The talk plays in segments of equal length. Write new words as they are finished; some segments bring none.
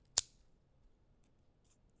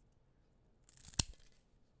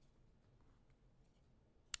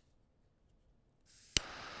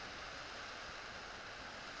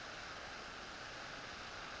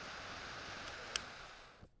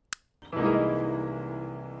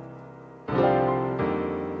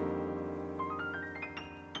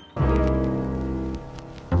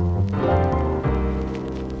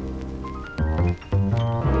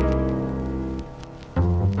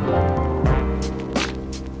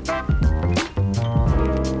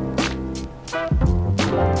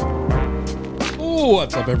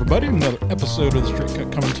What's up, everybody? Another episode of The Straight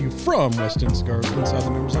Cut coming to you from West End Cigars inside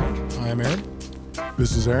the Members Lounge. I am Aaron.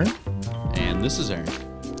 This is Aaron. And this is Aaron.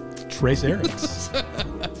 Trace Aarons.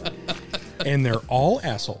 And they're all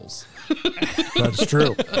assholes. That's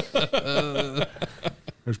true.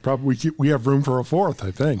 There's probably we have room for a fourth,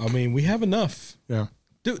 I think. I mean, we have enough. Yeah.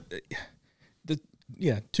 Dude,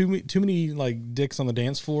 too many like dicks on the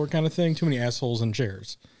dance floor kind of thing. Too many assholes in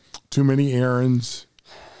chairs. Too many Aarons.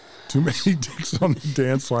 Too many dicks on the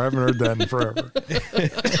dance floor. I haven't heard that in forever.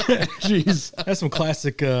 Jeez. That's some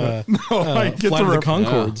classic I get Flight of the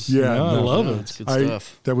Conchords. Yeah, I love Yeah, it. it's good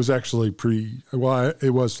stuff. That was actually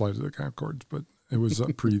it was Flight of the Conchords, but it was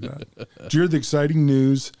pre that. Did you hear the exciting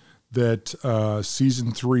news that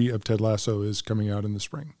season 3 of Ted Lasso is coming out in the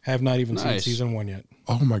spring? Have not even seen Nice. season 1 yet.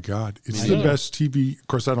 Oh my God. It's the best TV. Of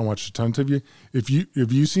course, I don't watch a ton of TV. Have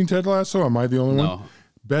you seen Ted Lasso? Am I the only one?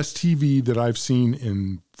 Best TV that I've seen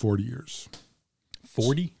in 40 years.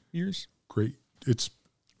 40 years? Great. It's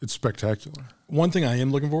spectacular. One thing I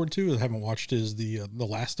am looking forward to, I haven't watched, is the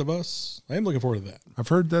Last of Us. I am looking forward to that. I've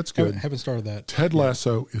heard that's good. Haven't started that. Ted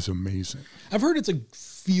Lasso is amazing. I've heard it's a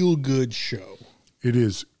feel-good show. It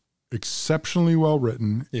is exceptionally well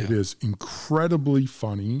written. Yeah. It is incredibly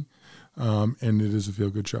funny, and it is a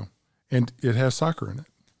feel-good show. And it has soccer in it.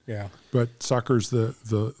 Yeah. But soccer's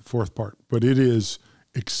the fourth part. But it is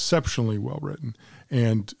exceptionally well written.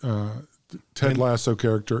 And Ted Lasso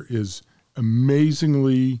character is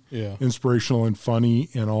amazingly inspirational and funny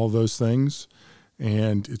and all those things.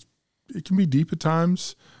 And it can be deep at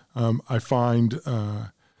times. I find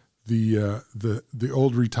the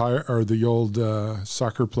old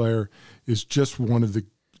soccer player is just one of the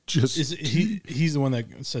He's the one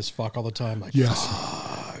that says fuck all the time. Like, yes,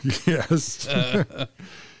 fuck. yes.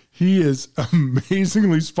 He is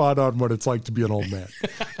amazingly spot on what it's like to be an old man.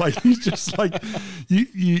 Like, he's just like,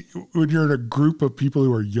 you when you're in a group of people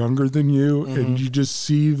who are younger than you, and you just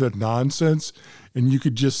see the nonsense, and you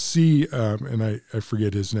could just see, and I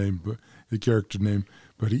forget his name, but the character name,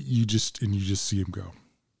 but you just see him go,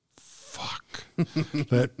 fuck.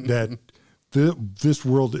 This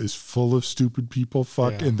world is full of stupid people,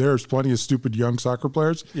 fuck, and there's plenty of stupid young soccer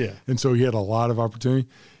players. Yeah. And so he had a lot of opportunity.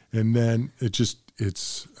 And then it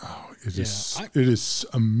is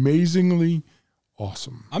amazingly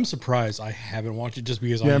awesome. I'm surprised I haven't watched it just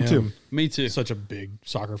because I am am too. Me too. such a big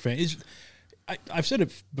soccer fan. I've said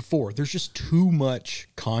it before. There's just too much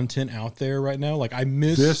content out there right now. Like, I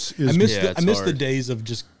miss the days of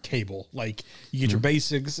just cable. Like, you get your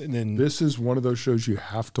basics, and then This is one of those shows you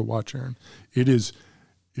have to watch, Aaron. It is.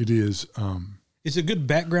 Is it a good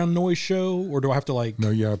background noise show, or do I have to like? No,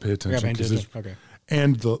 you gotta pay attention. Okay.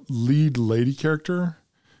 And the lead lady character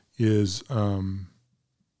is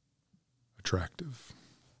attractive.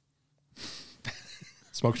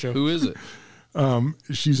 Smoke show. Who is it?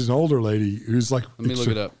 She's an older lady who's like. Let me look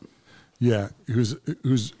it up. Yeah, who's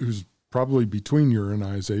probably between your and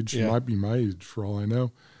I's age. She Yeah. might be my age for all I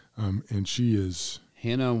know. And she is.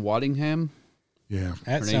 Hannah Waddingham. Yeah.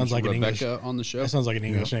 That Her sounds name's like Rebecca an English. on the show. That sounds like an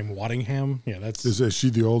English name. Waddingham. Yeah, that's. Is she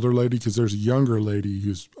the older lady? Because there's a younger lady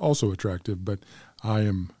who's also attractive, but I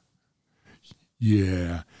am.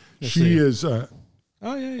 Yeah, Let's she see. is. Oh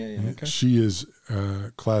yeah. Okay. She is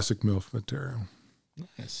classic MILF material.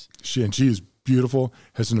 Nice. She is beautiful.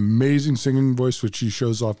 Has an amazing singing voice, which she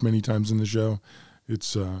shows off many times in the show.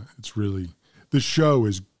 It's really, the show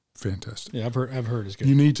is fantastic. Yeah, I've heard it's good.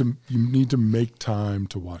 You need to make time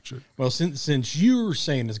to watch it. Well, since you're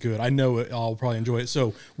saying it's good, I know I'll probably enjoy it.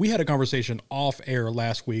 So we had a conversation off air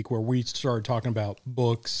last week where we started talking about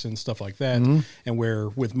books and stuff like that, and where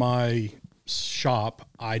with my shop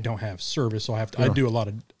I don't have service, so I do a lot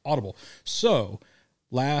of Audible. So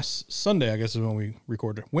last Sunday, I guess is when we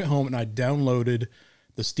recorded, went home and I downloaded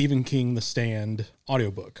the Stephen King The Stand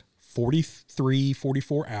audiobook,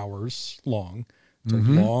 44 hours long. It's a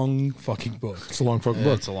long fucking book. It's a long fucking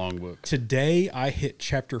book. It's a long book. Today I hit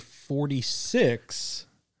chapter 46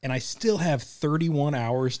 and I still have 31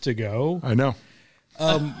 hours to go. I know.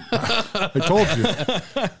 I told you.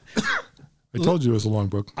 I told you it was a long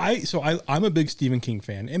book. I'm a big Stephen King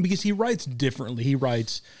fan, and because he writes differently, he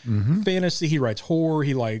writes fantasy, he writes horror,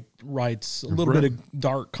 he writes a little bit of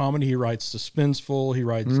dark comedy, he writes suspenseful, he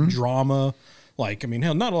writes drama. Like, I mean,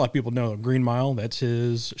 hell, not a lot of people know Green Mile. That's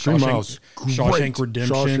his. Shawshank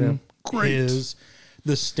Redemption. Great. His.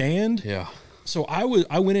 The Stand. Yeah. So I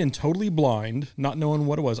went in totally blind, not knowing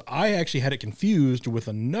what it was. I actually had it confused with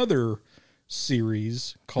another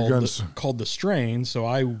series called The Strain. So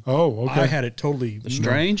I had it totally The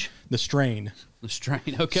Strain. The Strain. The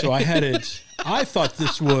Strain. Okay. So I had it. I thought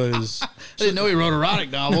this was didn't know he wrote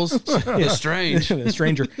erotic novels. It's strange. The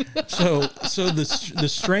Stranger. So the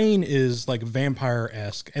strain is like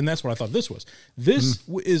vampire-esque, and that's what I thought this was. This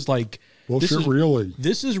is like really.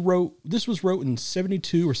 This was wrote in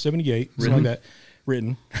 72 or 78, something like that.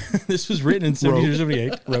 Written. This was written in 72 or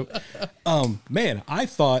 78. Wrote. Man, I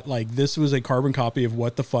thought like this was a carbon copy of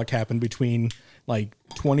what the fuck happened between like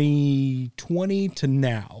 2020 to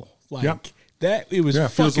now. Like that, it was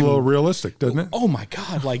feels a little realistic, doesn't it? Oh my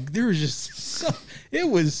God. Like there was just,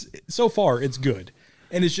 so far it's good.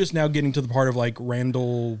 And it's just now getting to the part of like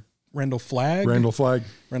Randall Flagg.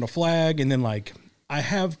 And then like, I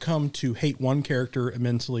have come to hate one character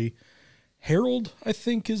immensely. Harold, I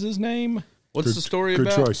think is his name. What's the story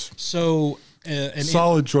about? Good choice. So,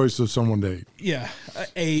 solid choice of someone to hate. Yeah,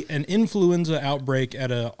 an influenza outbreak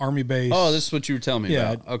at a army base. Oh, this is what you were telling me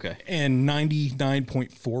about. Okay. And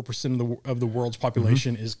 99.4% of the world's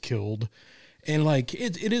population is killed. And like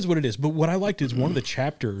it is what it is. But what I liked is one of the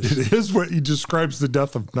chapters. It is what he describes the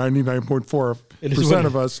death of 99.4%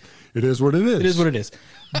 of us. It is what it is. It is what it is.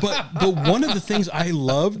 But one of the things I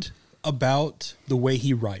loved about the way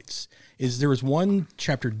he writes is there was one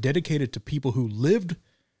chapter dedicated to people who lived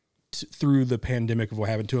through the pandemic of what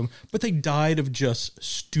happened to them, but they died of just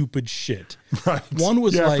stupid shit. Right. One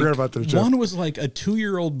was I forgot about that. One was like a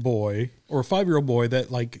 2-year-old boy or a 5-year-old boy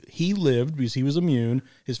that like he lived because he was immune.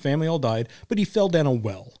 His family all died, but he fell down a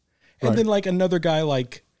well. And then like another guy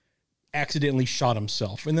like accidentally shot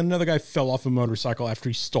himself. And then another guy fell off a motorcycle after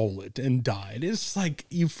he stole it and died. It's like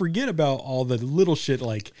you forget about all the little shit.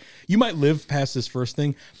 Like you might live past this first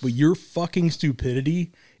thing, but your fucking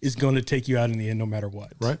stupidity is going to take you out in the end no matter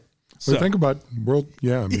what. Right. So think about world.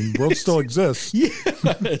 Yeah. I mean, world still exists.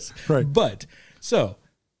 Yes. Right. But so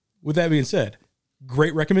with that being said,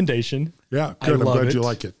 great recommendation. Yeah. Good. I'm glad you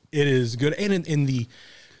like it. It is good. And in the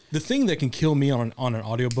thing that can kill me on an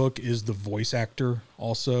audiobook is the voice actor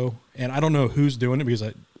also. And I don't know who's doing it because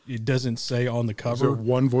it doesn't say on the cover. Is it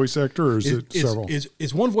one voice actor or is it several?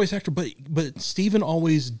 It's one voice actor, but Steven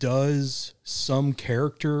always does some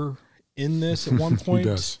character in this at one point.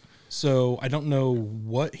 He does. So I don't know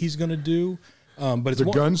what he's going to do. But it's the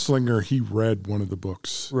Gunslinger, he read one of the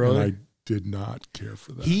books. Really? And I did not care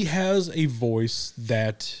for that. He has a voice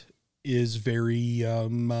that is very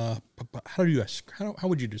how would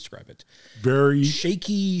you describe it? Very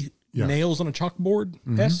shaky, nails on a chalkboard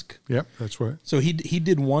esque. Yep, that's right. So he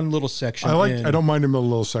did one little section. I don't mind him a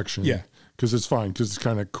little section. Yeah, because it's fine. Because it's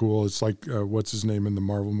kind of cool. It's like what's his name in the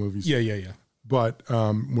Marvel movies. Yeah. But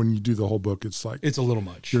when you do the whole book, it's like it's a little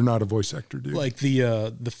much. You're not a voice actor, dude. Like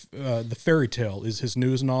the Fairy Tale is his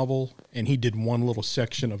news novel, and he did one little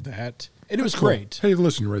section of that. And it was cool. Great. Hey,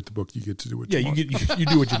 listen, you write the book, you get to do what you want. You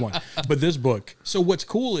do what you want. But this book, so what's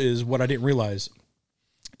cool is what I didn't realize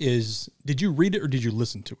is, did you read it or did you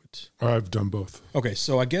listen to it? I've done both. Okay,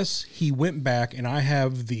 so I guess he went back, and I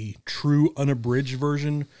have the true unabridged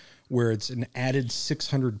version where it's an added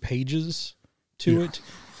 600 pages to it.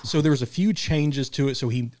 So there was a few changes to it. So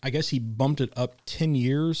I guess he bumped it up 10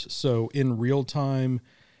 years. So in real time,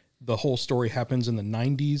 the whole story happens in the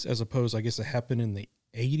 90s as opposed, I guess it happened in the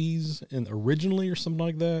 80s and originally or something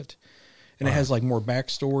like that. And it has like more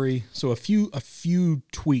backstory. So a few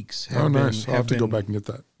tweaks have been, nice. I'll have to go back and get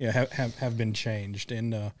that. Yeah, have been changed.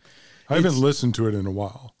 And I haven't listened to it in a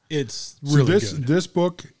while. It's really good. This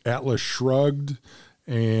book, Atlas Shrugged,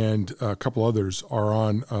 and a couple others are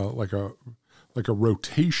on like a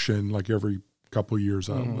rotation, like every couple of years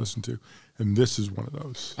I'll listen to. And this is one of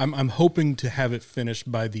those. I'm hoping to have it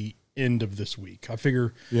finished by the end of this week. I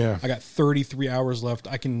figure I got 33 hours left.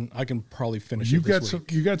 I can probably finish it this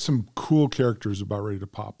week. You got some cool characters about ready to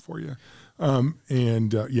pop for you.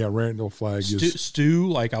 Randall Flagg is Stu.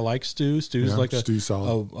 Like I like Stu. Stu's like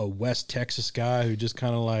solid. a West Texas guy who just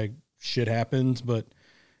kind of like shit happens, but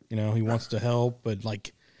he wants to help. But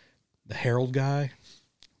like the Harold guy,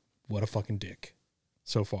 what a fucking dick.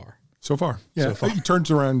 So far. Yeah. So far. He turns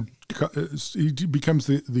around. He becomes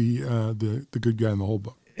the good guy in the whole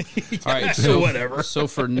book. All right, so whatever. So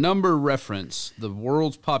for number reference, the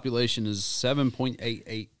world's population is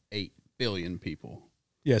 7.888 billion people.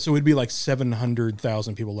 Yeah, so it'd be like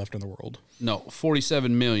 700,000 people left in the world. No,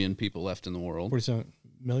 47 million people left in the world. 47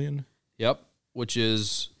 million? Yep, which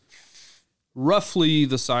is roughly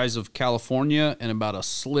the size of California and about a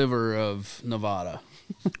sliver of Nevada.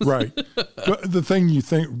 Right. But the thing you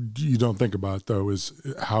don't think about though is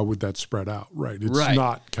how would that spread out, right? It's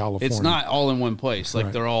not California. It's not all in one place.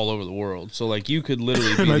 Like they're all over the world. So like you could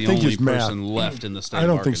literally be the only person left in the state. I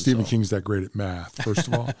don't think Stephen King's that great at math, first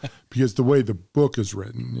of all, because the way the book is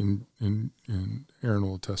written, and Aaron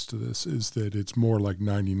will attest to this, is that it's more like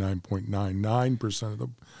 99.99% of the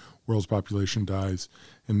world's population dies,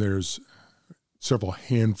 and there's several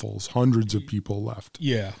handfuls, hundreds of people left.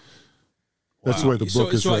 Yeah. That's the way the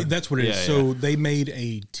book is written. That's what it is. So they made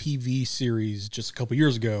a TV series just a couple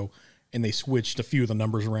years ago, and they switched a few of the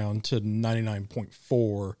numbers around to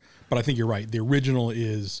 99.4. But I think you're right. The original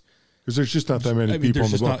is... Because there's just not that many people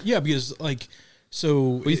in the book. Because like... So...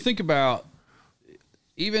 Well, you think about...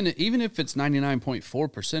 Even if it's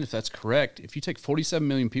 99.4%, if that's correct, if you take 47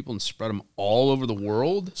 million people and spread them all over the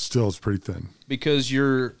world... Still, it's pretty thin. Because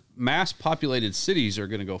your mass populated cities are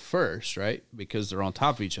going to go first, right? Because they're on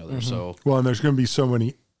top of each other. So Well, and there's going to be so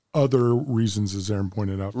many other reasons, as Aaron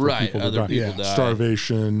pointed out, for people to die.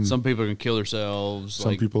 Starvation. Some people are going to kill themselves.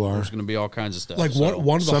 Some people are. There's going to be all kinds of stuff. Like one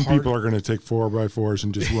of the Some people are going to take 4x4s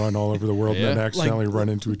and just run all over the world and then accidentally run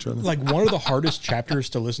into each other. Like one of the hardest chapters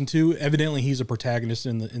to listen to. Evidently, he's a protagonist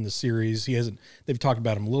in the series. They've talked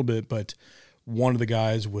about him a little bit, but one of the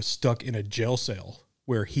guys was stuck in a jail cell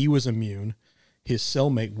where he was immune, his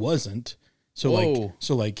cellmate wasn't. So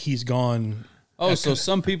he's gone. Oh, so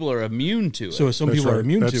some people are immune to it. So some people are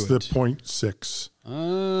immune to it. That's the 0.6.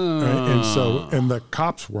 Oh. And the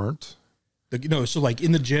cops weren't. So like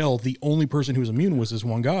in the jail, the only person who was immune was this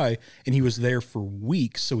one guy, and he was there for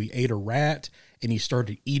weeks. So he ate a rat, and he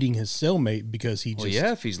started eating his cellmate because he just... Well,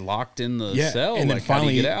 yeah, if he's locked in the cell, and then how do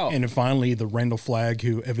you get out? And then finally, the Randall Flagg,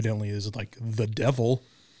 who evidently is like the devil,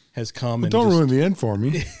 has come. Don't ruin the end for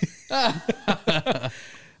me.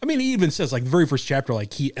 I mean, he even says, like, the very first chapter,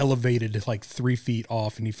 like, he elevated, like, 3 feet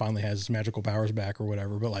off, and he finally has his magical powers back or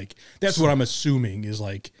whatever. But, like, that's what I'm assuming is,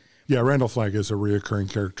 like... Yeah, Randall Flagg is a reoccurring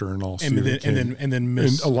character in all Stephen King. And then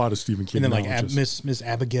Miss... a lot of Stephen King and then, like, Miss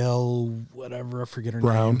Abigail, whatever, I forget her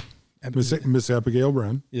name. Miss Abigail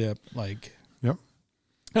Brown. Yeah, like... Yep.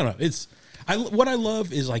 I don't know. What I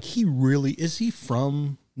love is, like, is he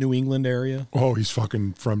from New England area? Oh, he's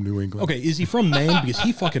fucking from New England. Okay, is he from Maine? Because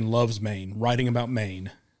he fucking loves Maine, writing about Maine.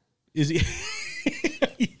 Is he?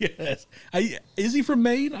 Yes. Is he from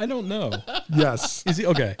Maine? I don't know. Yes. Is he?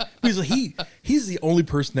 Okay. Because he's the only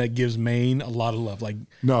person that gives Maine a lot of love. Like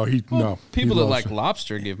no. People that like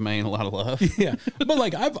lobster give Maine a lot of love. Yeah. But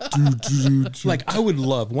like I would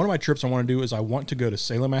love, one of my trips I want to do is I want to go to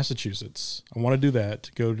Salem, Massachusetts. I want to do that,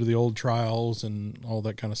 to go to the old trials and all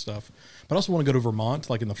that kind of stuff. But I also want to go to Vermont,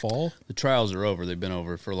 like in the fall. The trials are over. They've been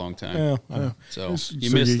over for a long time. Yeah, I know. So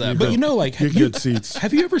you missed that. But you know, like get good seats.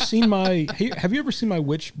 Have you ever seen my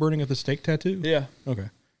witch burning at the stake tattoo? Yeah. Okay.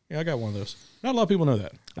 Yeah, I got one of those. Not a lot of people know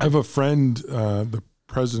that. I have a friend, the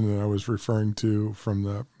president I was referring to from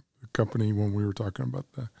the company when we were talking about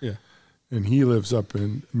that. Yeah. And he lives up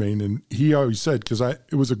in Maine, and he always said, because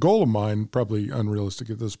it was a goal of mine, probably unrealistic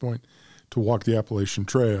at this point, to walk the Appalachian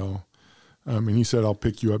Trail. And he said, I'll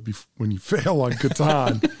pick you up when you fail on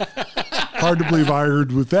Catan. Hard to believe I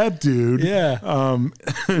heard with that dude. Yeah.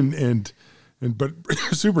 But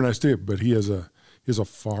super nice dude. But he has a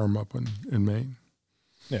farm up in Maine.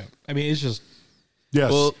 Yeah. I mean, it's just.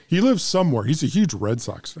 Yes. Well, he lives somewhere. He's a huge Red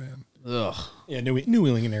Sox fan. Ugh. Yeah, New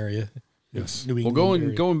England area. Yes. New England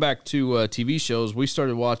area. Going back to TV shows, we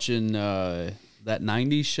started watching that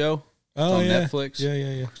 90s show on Netflix.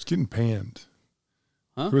 Yeah. It's getting panned.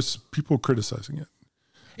 Huh? There was people criticizing it.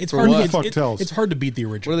 It's For hard. what? It's hard to beat the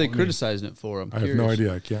original. What are they criticizing it for? I have no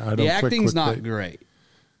idea. I can't. The acting's not great.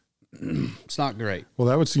 It's not great. Well,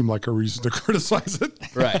 that would seem like a reason to criticize it,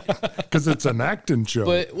 right? Because it's an acting show.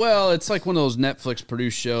 But it's like one of those Netflix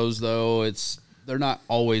produced shows, though. They're not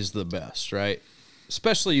always the best, right?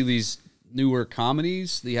 Especially these newer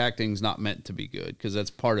comedies. The acting's not meant to be good because that's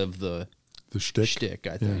part of the shtick,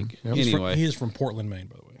 I think. Yeah. Anyway, he is from Portland, Maine,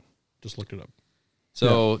 by the way. Just looked it up.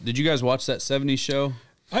 So, did you guys watch that 70s show?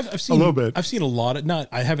 I've seen a little bit. I've seen a lot of.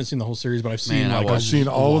 I haven't seen the whole series, but I've seen. I've seen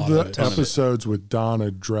all of the episodes with Donna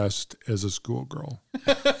dressed as a schoolgirl.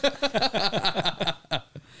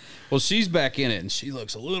 Well, she's back in it, and she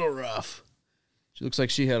looks a little rough. She looks like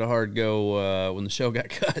she had a hard go when the show got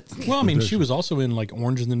cut. Well, I mean, she was also in like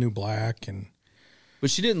Orange is the New Black, but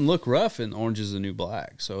she didn't look rough in Orange is the New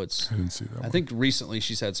Black. So I didn't see that. I think recently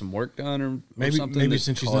she's had some work done, or maybe something. Maybe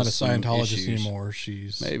since she's not a Scientologist anymore,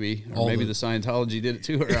 she's maybe the Scientology did it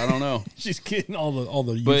to her. I don't know. She's getting all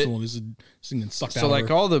the usefulness and sucked out. So like of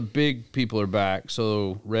her. all the big people are back.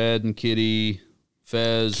 So Red and Kitty,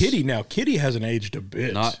 Fez. Kitty hasn't aged a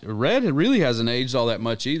bit. Red really hasn't aged all that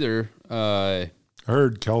much either. I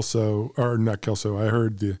heard Kelso, or not Kelso. I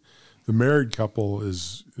heard the married couple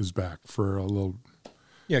is back for a little.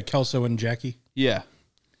 Yeah, Kelso and Jackie. Yeah,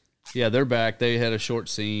 they're back. They had a short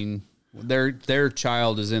scene. Their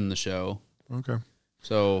child is in the show. Okay.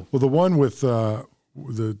 So the one with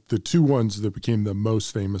the two ones that became the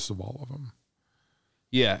most famous of all of them,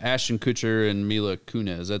 Yeah, Ashton Kutcher and Mila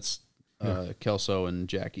Kunis. That's Kelso and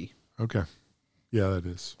Jackie. Okay. Yeah, that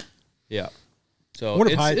is. Yeah. So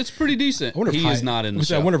it's pretty decent. He is not in the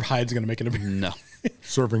show. I wonder if Hyde's going to make an appearance. No.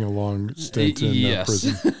 Serving a long stint in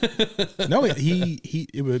prison. No,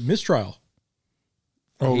 it was mistrial.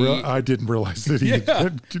 Oh, really? I didn't realize that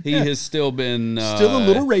he has still been... still a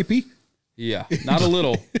little rapey. Yeah, not a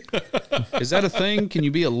little. Is that a thing? Can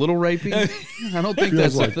you be a little rapey? I don't think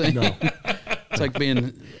that's a thing. No. It's like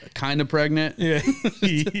being kind of pregnant. Yeah.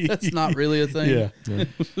 That's not really a thing. Yeah.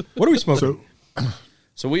 What are we smoking?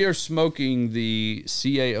 So we are smoking the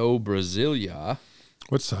CAO Brasilia.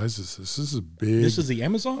 What size is this? This is big. This is the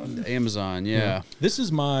Amazon? The Amazon, yeah. This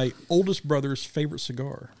is my oldest brother's favorite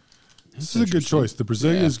cigar. This is a good choice. The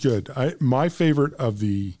Brasilia is good. My favorite of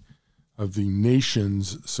the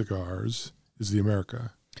Nations cigars is the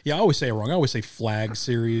America. Yeah, I always say it wrong. I always say Flag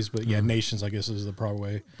series, but Nations, I guess, is the proper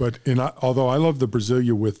way. But although I love the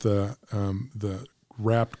Brasilia with the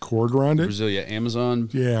wrapped cord around it. Brasilia, Amazon.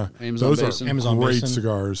 Yeah. Amazon those Basin. are Amazon great Basin.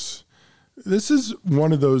 cigars. This is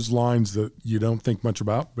one of those lines that you don't think much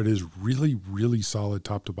about, but is really, really solid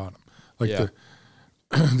top to bottom. Like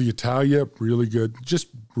the Italia, really good. Just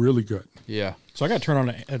really good. Yeah. So I got turned on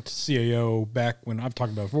at CAO back when I've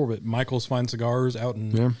talked about it before, but Michael's Fine Cigars out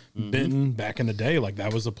in Benton back in the day. Like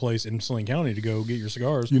that was the place in Saline County to go get your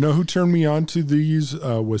cigars. You know who turned me on to these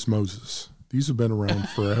was Moses. These have been around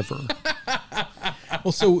forever.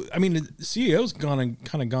 Well, so I mean, CAO's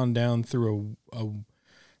kind of gone down through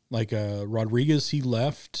Rodriguez. He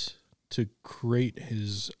left to create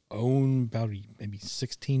his own about maybe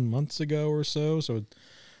 16 months ago or so. So,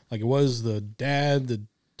 like it was the dad, the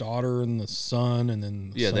daughter, and the son, and then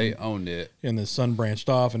the son, they owned it, and the son branched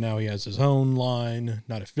off, and now he has his own line,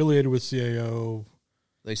 not affiliated with CAO.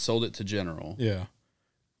 They sold it to General. Yeah.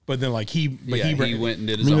 But then, he went and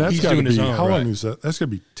did his own. That's He's gotta doing be, his own. how long is that? That's got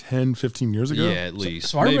to be 10, 15 years ago? Yeah, at least.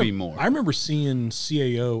 So maybe more. I remember seeing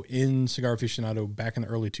CAO in Cigar Aficionado back in the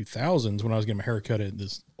early 2000s when I was getting my hair cut at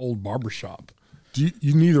this old barber shop. You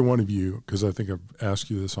neither one of you, because I think I've asked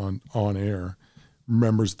you this on air,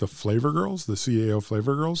 remembers the Flavor Girls, the CAO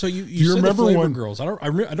Flavor Girls? So Do you said remember the Flavor one, Girls. I don't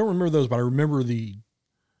remember those, but I remember the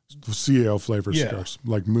CAO flavor cigars,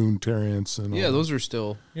 like Moon Terrence and all those are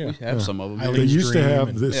still. Yeah. We have some of them. Eileen- They used to Dream have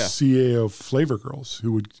and- the CAO Flavor Girls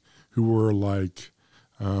who were like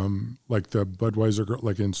the Budweiser girl,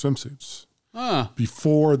 like in swimsuits.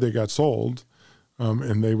 Before they got sold,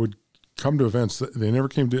 and they would come to events. They never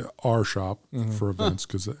came to our shop for events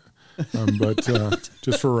because, but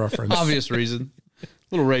just for reference, Obvious reason. A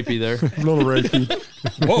little rapey there. a little rapey.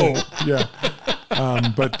 Whoa. Yeah.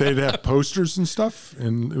 But they'd have posters and stuff,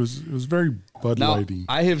 and it was very Bud Now, Lighty.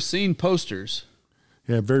 I have seen posters.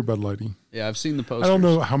 Yeah, very Bud Lighty. Yeah, I've seen the posters. I don't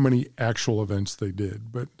know how many actual events they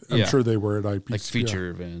did, but I'm sure they were at IPC. Like feature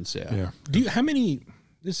events, Yeah. How many?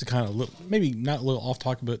 This is kind of maybe not a little off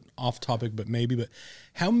topic, but maybe. But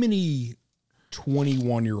how many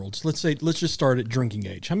 21-year-olds? Let's just start at drinking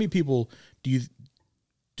age. How many people do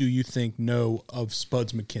you think know of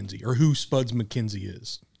Spuds McKenzie or who Spuds McKenzie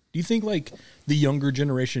is? Do you think the younger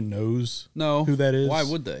generation knows who that is? Why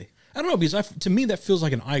would they? I don't know, because to me that feels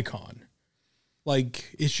like an icon.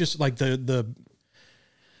 Like it's just like the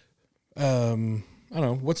I don't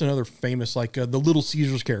know, what's another famous the Little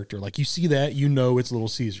Caesars character. Like you see that, it's Little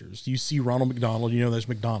Caesars. You see Ronald McDonald, that's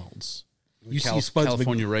McDonald's. You see Spuds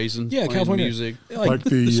California Raisins, California music, like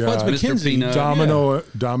the Spuds Mr. McKenzie, Peanut.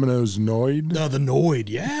 Domino's Noid. the Noid,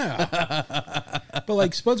 yeah.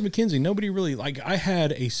 But Spuds McKenzie, nobody really I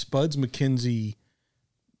had a Spuds McKenzie,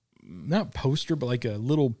 not poster, but a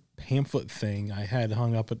little pamphlet thing I had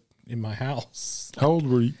hung up in my house. How old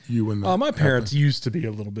were you when that? My parents used to be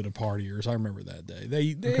a little bit of partiers. I remember that day.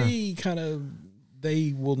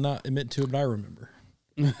 They will not admit to it, but I remember.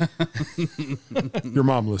 Your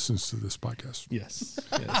mom listens to this podcast. Yes.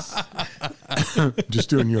 Just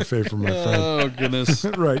doing you a favor, my friend. Oh goodness!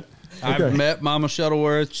 Right. Okay. I've met Mama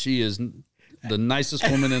Shuttleworth. She is the nicest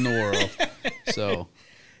woman in the world. So,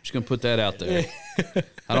 just gonna put that out there.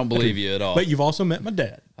 I don't believe you at all. But you've also met my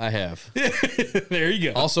dad. I have. There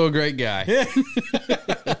you go. Also a great guy.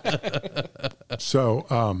 So,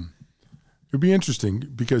 it'd be interesting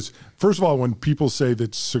because, first of all, when people say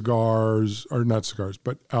that cigars are not cigars,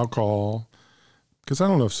 but alcohol, because I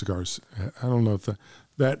don't know if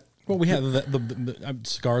that. Well, we had the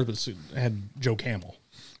cigars, but it had Joe Camel.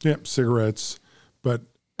 Yeah, cigarettes. But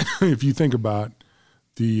if you think about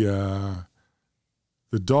the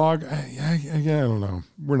dog, I don't know.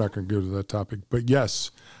 We're not going to go to that topic. But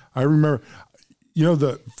yes, I remember.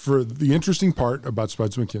 For the interesting part about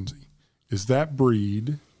Spuds McKenzie is that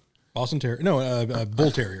breed. Boston Terrier. No,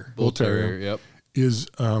 Bull Terrier. Bull Terrier, yep. is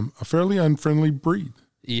a fairly unfriendly breed.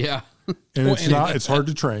 Yeah. And it's hard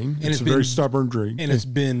to train. And it's a very stubborn breed. And it's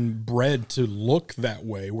been bred to look that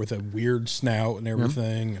way with a weird snout and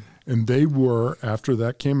everything. And they were, after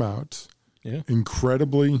that came out,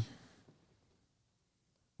 incredibly.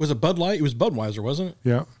 Was it Bud Light? It was Budweiser, wasn't it?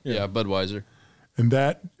 Yeah. Yeah, Budweiser. And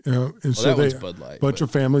that, and so that one's Bud Light, bunch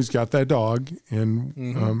of families got that dog, and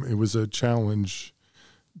it was a challenge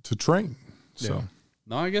to train. So. Yeah.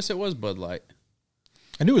 No, I guess it was Bud Light.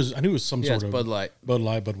 I knew it was some sort of Bud Light,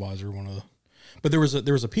 Budweiser, one of the. But there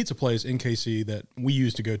was a pizza place in KC that we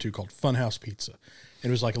used to go to called Funhouse Pizza, and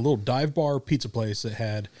it was like a little dive bar pizza place that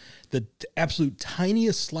had the absolute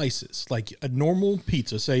tiniest slices, like a normal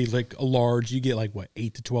pizza, say like a large, you get like what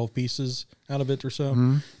 8 to 12 pieces out of it or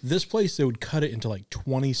so. This place they would cut it into like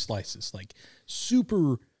 20 slices, like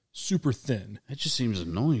super thin. That just seems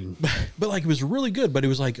annoying. But like it was really good. But it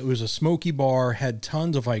was a smoky bar, had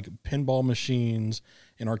tons of like pinball machines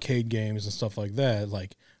and arcade games and stuff like that.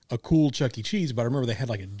 Like a cool Chuck E. Cheese. But I remember they had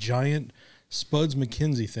like a giant Spuds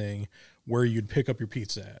McKenzie thing where you'd pick up your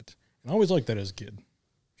pizza at. And I always liked that as a kid.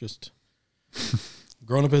 Just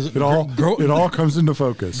growing up as it all comes into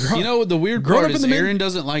focus. You know, the weird part is Aaron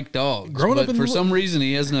doesn't like dogs. But for some reason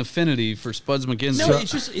he has an affinity for Spuds McKenzie. No,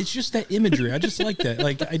 it's just that imagery. I just like that.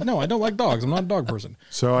 Like I don't like dogs. I'm not a dog person.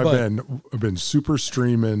 So I've been super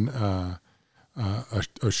streaming a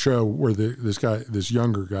show where this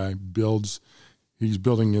younger guy he's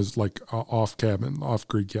building his like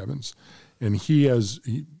off-grid cabins, and he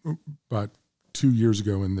about 2 years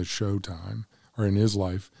ago in the showtime or in his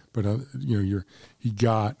life, but he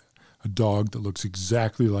got a dog that looks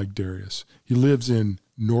exactly like Darius. He lives in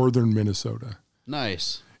northern Minnesota.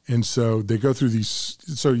 Nice. And so they go through these.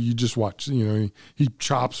 So you just watch. He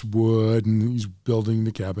chops wood and he's building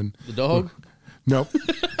the cabin. The dog? Nope.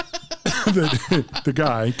 the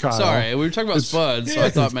guy, Kyle. Sorry, we were talking about Spuds, so I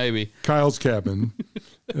thought maybe. Kyle's cabin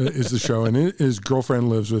is the show, and his girlfriend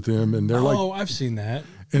lives with him, and they're I've seen that.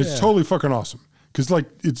 And it's totally fucking awesome. Because,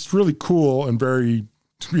 it's really cool and very,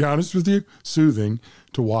 to be honest with you, soothing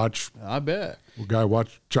to watch. I bet. A guy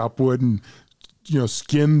chop wood and,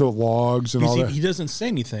 skin the logs and all that. He doesn't say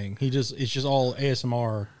anything. It's just all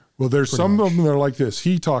ASMR. Well, there's some of them that are like this.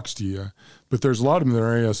 He talks to you, but there's a lot of them that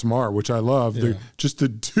are ASMR, which I love. Yeah. Just the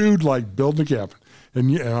dude building a cabin.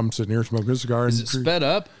 And I'm sitting here smoking a cigar. Is it sped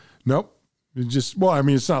up? Nope. It's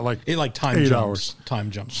not like it time 8 jumps, hours.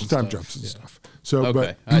 Time jumps and stuff. So,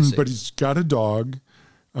 okay, but he's got a dog,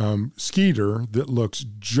 Skeeter, that looks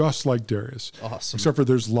just like Darius. Awesome. Except for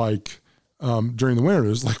there's during the winter,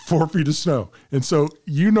 there's 4 feet of snow. And so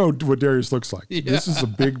what Darius looks like. Yeah. This is a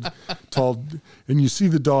big, tall, and you see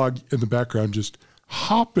the dog in the background just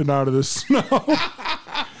hopping out of the snow.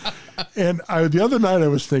 And the other night I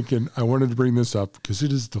was thinking, I wanted to bring this up because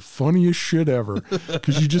it is the funniest shit ever.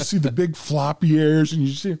 Because you just see the big floppy ears and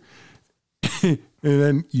you see, and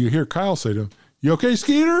then you hear Kyle say to him, "You okay,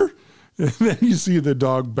 Skeeter?" And then you see the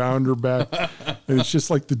dog bound her back. And it's just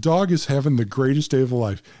like the dog is having the greatest day of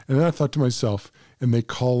life. And then I thought to myself, and they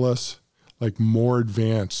call us more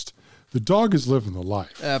advanced. The dog is living the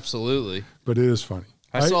life. Absolutely. But it is funny.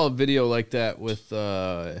 I saw a video like that with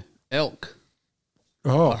elk.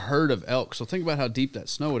 Oh. A herd of elk. So think about how deep that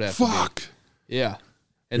snow would have to be. Fuck. Yeah.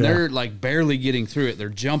 And they're barely getting through it. They're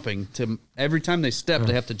jumping every time they step,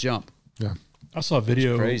 they have to jump. Yeah. I saw a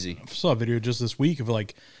video. That's crazy. I saw a video just this week of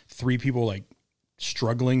 3 people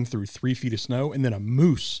struggling through 3 feet of snow, and then a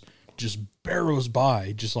moose just barrels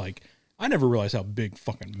by. Just I never realized how big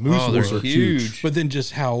fucking moose were. They're huge. But then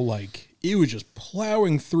just how it was just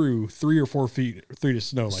plowing through 3 or 4 feet of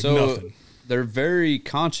snow nothing. They're very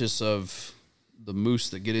conscious of the moose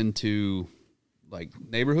that get into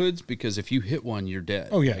neighborhoods, because if you hit one, you're dead.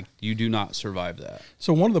 Oh yeah, you do not survive that.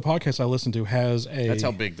 So one of the podcasts I listen to has that's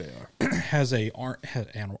how big they are. has an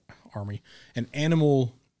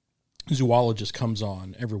animal zoologist comes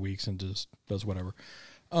on every week and just does whatever.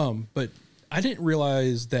 But I didn't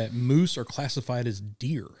realize that moose are classified as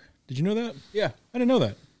deer. Did you know that? Yeah, I didn't know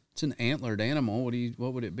that. It's an antlered animal.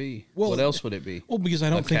 What would it be? Well, what else would it be? Well, because I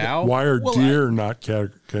don't think cow? Why are deer not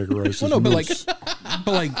categorized? Well, no, moose?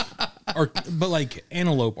 but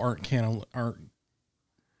antelope aren't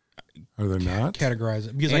are they not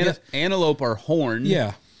categorized? Because I guess antelope are horned.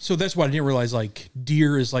 Yeah, so that's why I didn't realize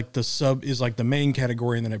deer is the main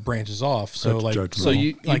category, and then it branches off. So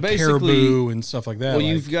you basically caribou and stuff like that. Well,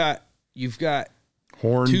 you've got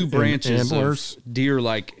horned 2 branches antlers. of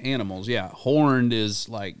deer-like animals. Yeah, horned is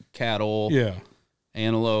like cattle. Yeah,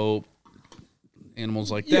 antelope,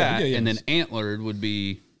 animals like that, and then antlered would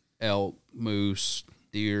be elk, moose,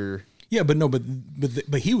 deer. Yeah, but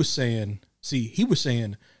he was saying. See, he was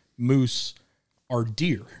saying moose are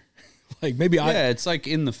deer. Like maybe it's like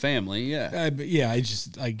in the family. Yeah. I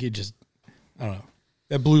just I don't know.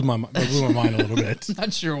 That blew my mind a little bit.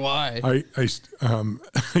 Not sure why. I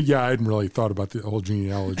hadn't really thought about the whole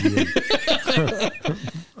genealogy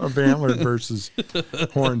of antler versus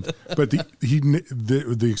horned. But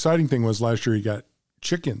the exciting thing was last year he got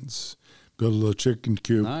chickens. Built a little chicken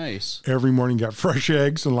coop. Nice. Every morning got fresh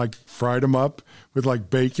eggs and like fried them up with like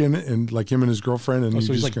bacon and like him and his girlfriend. And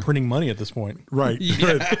so he's like printing money at this point. Right.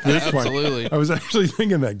 Yeah, absolutely. I was actually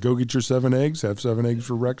thinking that. Go get your 7 eggs. Have 7 eggs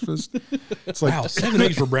for breakfast. It's like, wow, 7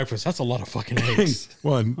 eggs for breakfast. That's a lot of fucking eggs.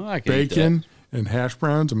 One, I can eat bacon and hash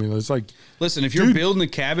browns. I mean, it's like... Listen, if you're building a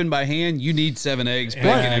cabin by hand, you need 7 eggs, bacon,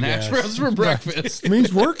 and hash browns for breakfast. I mean,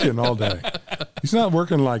 he's working all day. He's not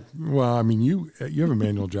working like... Well, I mean, you have a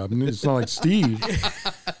manual job. And it's not like Steve.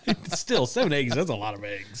 Still, 7 eggs, that's a lot of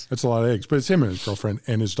eggs. That's a lot of eggs. But it's him and his girlfriend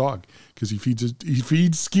and his dog. Because he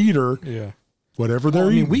feeds Skeeter... Yeah. Whatever they're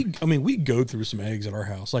eating. We go through some eggs at our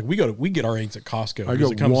house. Like we get our eggs at Costco. I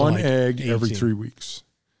go it comes one in like egg 18. every 3 weeks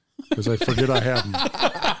because I forget I have them.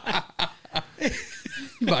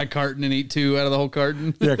 Buy a carton and eat 2 out of the whole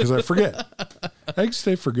carton. Yeah, because I forget. Eggs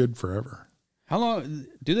stay for good forever. How long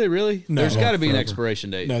do they really? No, There's got to be an forever.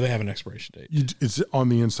 expiration date. No, they have an expiration date. It's on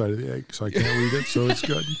the inside of the egg, so I can't read it. So it's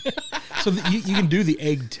good. So you can do the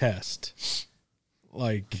egg test.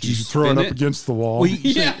 Like You throw it spin up it? against the wall. Well,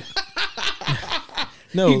 Yeah,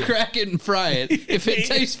 no, you crack it and fry it. If it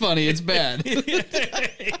tastes funny, it's bad.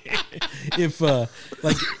 if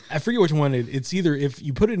like I forget which one it's either if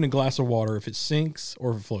you put it in a glass of water, if it sinks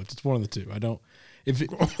or if it floats. It's one of the two. I don't. If it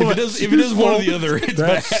does one or the other, it's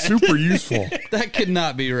That's bad. super useful. That could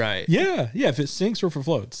not be right. Yeah. If it sinks or if it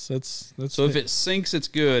floats, that's So if it sinks, it's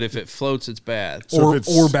good. If it floats, it's bad. So if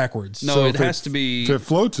it's- or backwards. No, So it if has to be. If it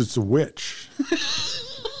floats, it's a witch.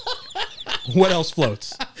 What else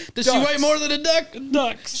floats? Does she weigh more than a duck?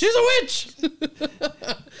 Ducks. She's a witch.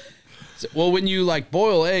 Well, when you like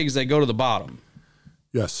boil eggs, they go to the bottom.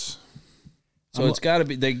 Yes. So it's got to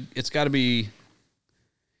be. It's got to be.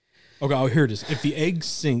 Okay, oh, here it is. If the egg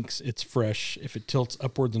sinks, it's fresh. If it tilts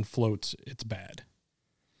upwards and floats, it's bad.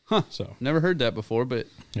 Huh. So Never heard that before, but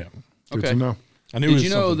yeah, Good okay. to know. I knew. Did you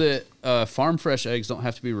know that farm fresh eggs don't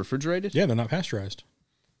have to be refrigerated? Yeah, they're not pasteurized.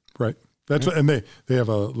 Right. That's what, and they have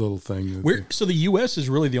a little thing. So the U.S. is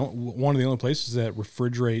really one of the only places that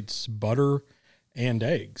refrigerates butter and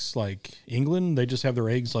eggs. Like England, they just have their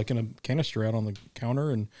eggs like in a canister out on the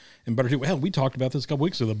counter and butter too. Hell, we talked about this a couple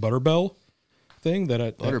weeks ago. The Butterbell thing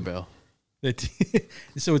Butterbell.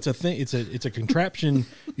 So it's a thing. It's a contraption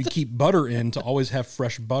you keep butter in to always have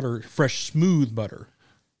fresh smooth butter,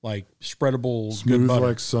 like spreadable Smooth good butter.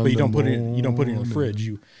 like but you don't put it. Sunday You don't put it in the morning.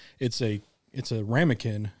 fridge. It's a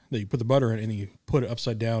ramekin that you put the butter in, and you put it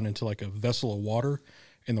upside down into like a vessel of water,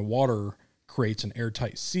 and the water creates an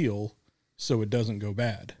airtight seal so it doesn't go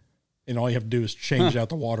bad. And all you have to do is change out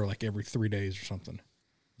the water like every 3 days or something.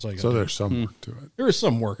 So there's some work to it. There is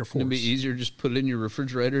some work, of course. It'd be easier just put it in your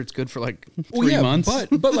refrigerator. It's good for like 3 months.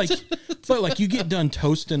 But like you get done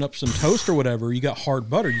toasting up some toast or whatever, you got hard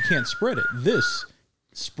butter, you can't spread it. This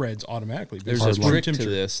spreads automatically. There's It's a room trick to temperature.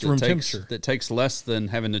 this It's room temperature. that takes less than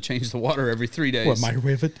having to change the water every 3 days. What,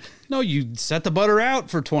 microwave it? No, you set the butter out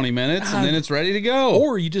for 20 minutes and then it's ready to go.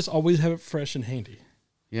 Or you just always have it fresh and handy.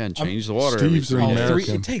 Yeah, and change the water. Steve's every an 3 days.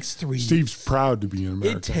 American. It takes 3 Steve's proud to be an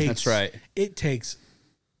American. That's right. It takes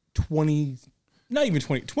 20, not even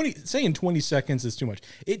 20, saying 20 seconds is too much.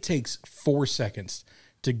 It takes 4 seconds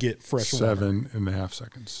to get fresh water. 7.5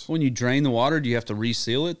 seconds. When you drain the water, do you have to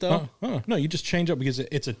reseal it though? No, you just change up because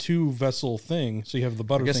it's a 2-vessel thing. So you have the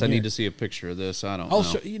butter I guess thing I need here. to see a picture of this. I don't I'll know.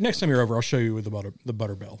 show you next time you're over. I'll show you with the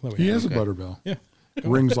butter bell. That way He you has have a butterbell. Yeah.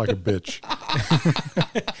 Rings like a bitch.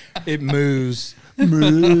 it moves.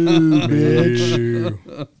 Move,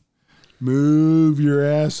 bitch. Move your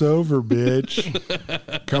ass over,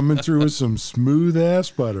 bitch. Coming through with some smooth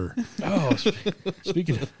ass butter. Oh,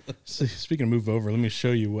 speaking of move over, let me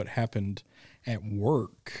show you what happened at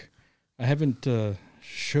work. I haven't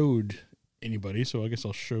showed anybody, so I guess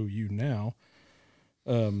I'll show you now.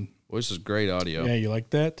 Well, this is great audio. Yeah, you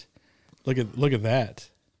like that? Look at that.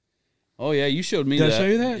 Oh yeah, you showed me Did that. I show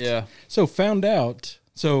you that? Yeah. So found out.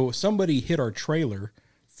 So somebody hit our trailer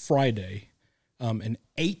Friday, and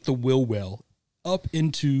ate the wheel well up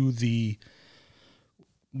into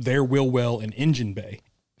their wheel well and engine bay.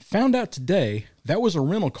 Found out today that was a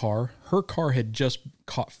rental car. Her car had just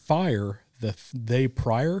caught fire the day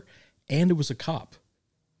prior, and it was a cop.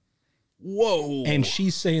 Whoa. And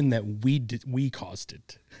she's saying that we caused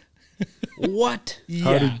it. What?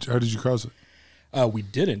 How did you cause it? We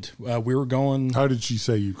didn't. We were going. How did she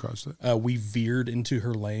say you caused it? We veered into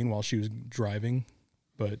her lane while she was driving,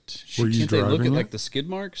 but Were you Can't they look driving at it? like the skid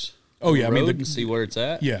marks? oh yeah, I mean, And see where it's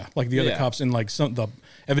at. yeah, like the other Yeah. cops and like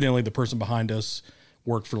evidently the person behind us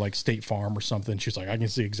worked for like State Farm or something. She's like, I can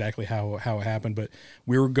see exactly how it happened, but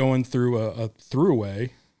we were going through a throughway,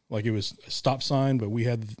 like it was a stop sign, but we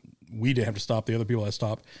didn't have to stop. The other people had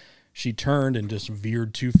stopped. She turned and just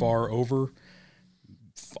veered too far over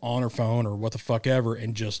on her phone or what the fuck ever,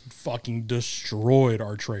 and just fucking destroyed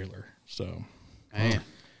our trailer. So, Man,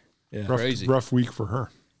 yeah. Crazy. Rough week for her.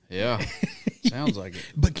 yeah, sounds like it.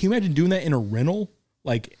 But can you imagine doing that in a rental?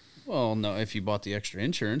 Like, Well, no, if you bought the extra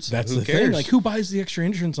insurance, that's who the cares? thing. Like, who buys the extra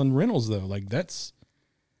insurance on rentals though? Like, that's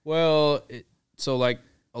Well, so like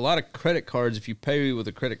a lot of credit cards, if you pay with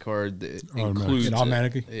a credit card, it includes It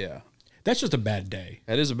automatically? Yeah, that's just a bad day.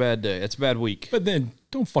 that is a bad day. It's a bad week. But then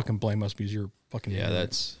don't fucking blame us because you're fucking Yeah,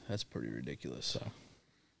 ignorant. that's pretty ridiculous.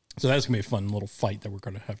 So that's gonna be a fun little fight that we're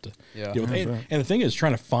gonna have to Yeah. deal with. I And, bet. and the thing is,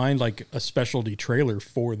 trying to find like a specialty trailer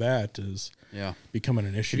for that is Yeah. becoming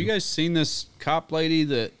an issue. Have you guys seen this cop lady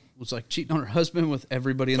that was like cheating on her husband with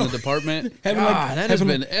everybody in the department? Having, like- God, that has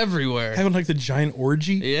having, been everywhere. having like the giant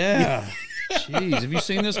orgy? Yeah. Jeez, have you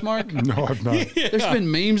seen this, Mark? No, I've not. There's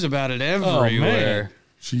been memes about it Oh, everywhere.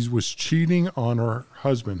 She was cheating on her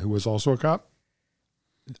husband, who was also a cop.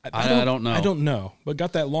 I don't know. I don't know, but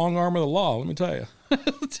got that long arm of the law. Let me tell you.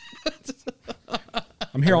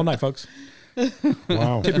 I'm here all night, folks.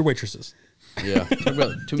 Wow. Tip your waitresses. Yeah. Talk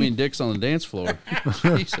about too many dicks on the dance floor.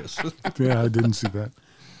 Jesus. Yeah, I didn't see that.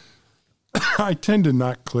 I tend to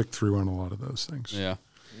not click through on a lot of those things. Yeah.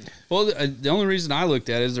 Well, the only reason I looked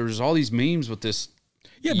at it is there was all these memes with this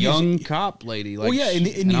Yeah, because young cop lady. Like, well, yeah, and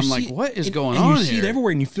you I'm see, like, what is going and on you see here? it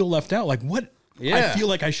everywhere, and you feel left out. Like, what? Yeah. I feel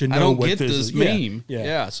like I should know I don't what get this this is. meme. Yeah,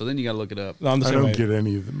 Yeah. So then you got to look it up. I'm the I same don't way. get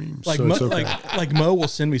any of the memes. Like so Mo, it's okay. like Mo will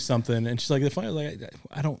send me something, and she's like, "The funny, like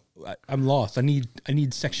I'm lost. I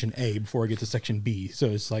need section A before I get to section B." So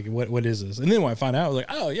it's like, what is this? And then when I find out, I was like,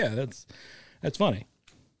 "Oh yeah, that's funny."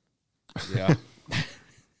 Yeah.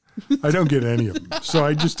 I don't get any of them, so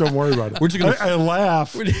I just don't worry about it. We're just gonna- I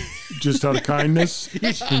laugh just out of kindness.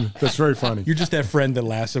 That's very funny. You're just that friend that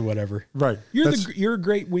laughs at whatever. Right. You're a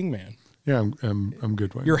great wingman. Yeah, I'm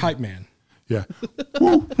good. You're a hype man. Yeah.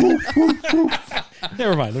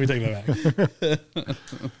 Never mind. Let me take that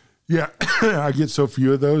back. Yeah, I get so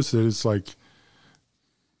few of those that it's like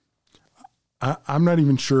I'm not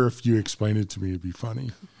even sure if you explain it to me, it'd be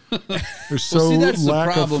funny. There's so Well, see, that's the lack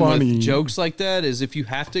of problem funny. with jokes like that is if you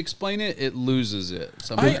have to explain it, it loses it.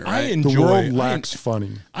 Somewhere, I right? enjoy. The world lacks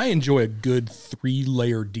funny. I enjoy a good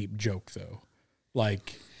 3-layer deep joke though.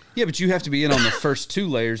 Like, Yeah, but you have to be in on the first 2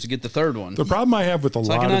 layers to get the third one. The problem I have with a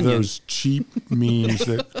like lot an of onion. those cheap memes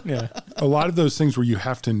that yeah, a lot of those things where you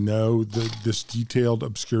have to know this detailed,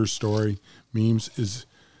 obscure story memes is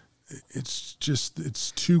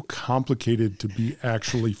it's too complicated to be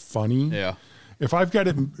actually funny. Yeah. If I've got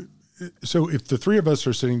it, so if the three of us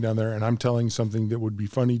are sitting down there and I'm telling something that would be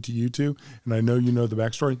funny to you two, and I know you know the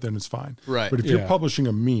backstory, then it's fine. Right. But if you're Yeah. publishing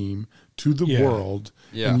a meme to the Yeah. world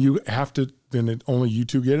Yeah. and you have to, then only you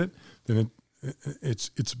two get it, then it's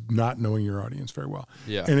not knowing your audience very well.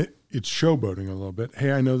 Yeah. And it's showboating a little bit.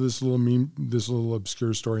 Hey, I know this little meme, this little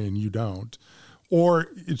obscure story, and you don't. Or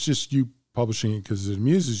it's just you publishing it because it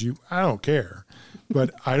amuses you. I don't care, but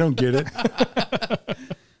I don't get it.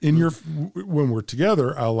 When we're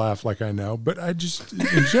together, I'll laugh like I know, but I just,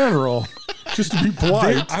 in general, just to be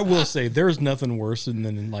polite. I will say there's nothing worse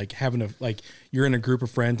than like having you're in a group of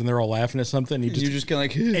friends and they're all laughing at something and You're just kind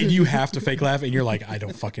of like, and you have to fake laugh and you're like, I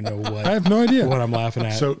don't fucking know what I have no idea what I'm laughing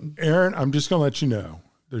at. So, Aaron, I'm just going to let you know.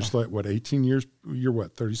 There's 18 years? You're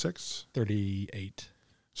what, 36? 38.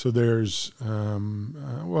 So there's,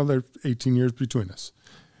 there's 18 years between us.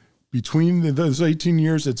 Between those 18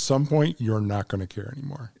 years, at some point, you're not going to care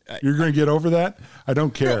anymore. You're going to get over that. I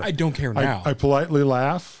don't care. No, I don't care now. I politely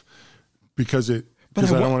laugh because I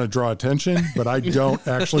don't want to draw attention, but I don't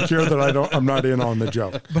actually care that I'm not in on the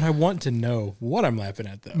joke. But I want to know what I'm laughing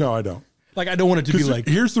at though. No, I don't. Like I don't want it to be like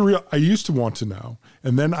Here's the real. I used to want to know,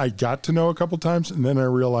 and then I got to know a couple times, and then I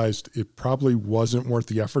realized it probably wasn't worth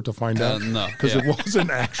the effort to find out. no, because yeah. it wasn't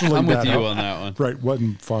actually. I'm with that you helpful. on that one. Right,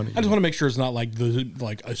 wasn't funny. I just want to make sure it's not like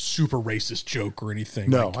a super racist joke or anything.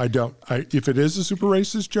 No, Like, I don't. If it is a super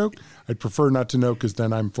racist joke, I'd prefer not to know because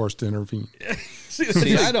then I'm forced to intervene.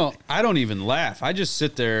 See, I don't even laugh. I just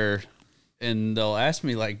sit there and they'll ask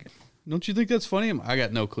me like, don't you think that's funny? I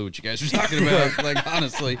got no clue what you guys are talking about, like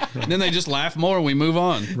honestly. And then they just laugh more and we move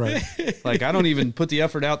on. Right. Like I don't even put the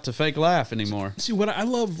effort out to fake laugh anymore. See what I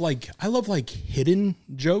love like hidden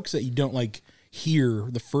jokes that you don't like. hear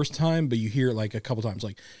the first time, but you hear it like a couple times.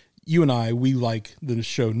 Like you and I, we like the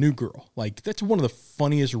show New Girl. Like that's one of the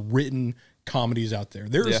funniest written comedies out there.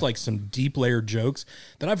 There's like some deep layered jokes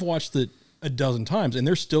that I've watched it a dozen times, and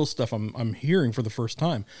there's still stuff I'm hearing for the first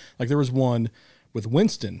time. Like there was one with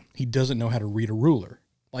Winston. He doesn't know how to read a ruler.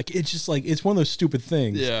 Like it's just like it's one of those stupid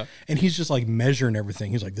things. Yeah. And he's just like measuring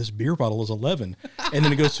everything. He's like, this beer bottle is 11, and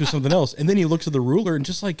then it goes to something else, and then he looks at the ruler, and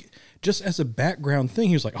just as a background thing,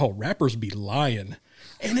 he was like, oh, rappers be lying.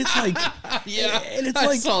 And it's like, and it's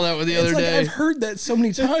I saw that one the other day. I've heard that so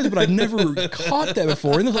many times, but I've never caught that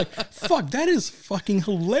before. And it's like, fuck, that is fucking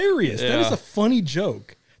hilarious. That is a funny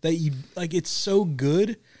joke that you like. It's so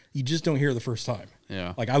good, you just don't hear it the first time.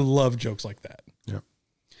 Yeah, like I love jokes like that. Yeah.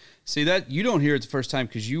 See that you don't hear it the first time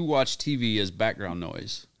because you watch TV as background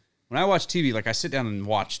noise. When I watch TV, like I sit down and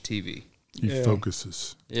watch TV. He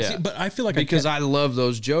focuses. Yeah, See, but I feel like because I love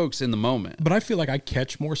those jokes in the moment. But I feel like I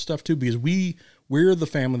catch more stuff too because we're the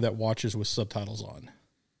family that watches with subtitles on.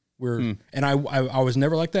 And I was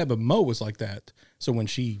never like that, but Mo was like that. So when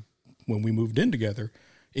we moved in together,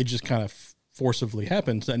 it just kind of forcibly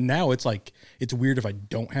happens. And now it's like it's weird if I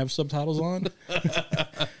don't have subtitles on.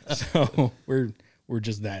 So we're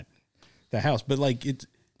just that house. But like it's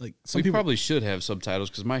like some people probably should have subtitles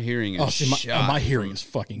because my hearing is my hearing is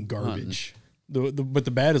fucking garbage. But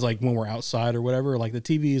the bad is like when we're outside or whatever, like the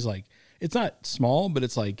TV is like it's not small, but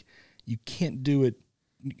it's like you can't do it.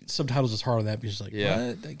 Subtitles is hard on that because like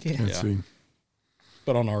what? I can't. See.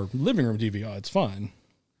 But on our living room TV, it's fine.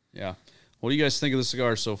 Yeah. What do you guys think of the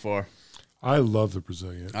cigar so far? I love the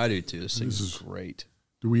Brazilian. I do too. This thing is great.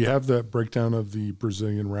 Do we have that breakdown of the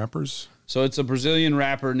Brazilian wrappers? So it's a Brazilian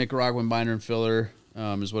wrapper, Nicaraguan binder and filler,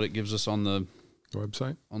 is what it gives us on the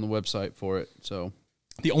website. On the website for it. So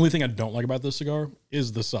the only thing I don't like about this cigar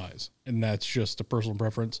is the size, and that's just a personal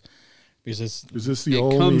preference. Because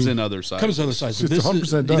it comes in other sizes. Comes in other sizes. It's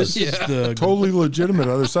 100% does. This is the totally legitimate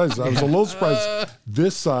other sizes. I was a little surprised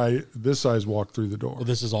this size walked through the door. Well,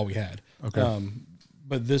 this is all we had. Okay.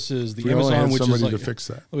 But this is the we Amazon, which is like to fix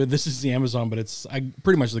that. This is the Amazon, but it's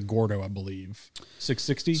pretty much the Gordo, I believe.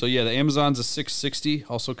 660. So yeah, the Amazon's a 660.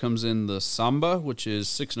 Also comes in the Samba, which is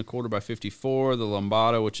 6 1/4 by 54. The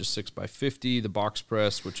Lombada, which is 6 by 50. The Box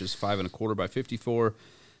Press, which is 5 1/4 by 54.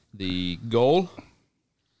 The Goal,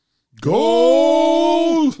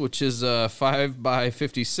 which is 5 by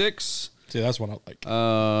 56. See, that's one I like.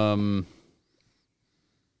 I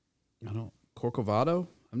don't Corcovado.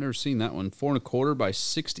 I've never seen that one. 4 1/4 by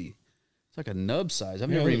 60. It's like a nub size. I've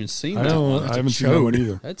never even seen that one. I haven't seen that one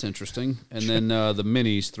either. That's interesting. And then the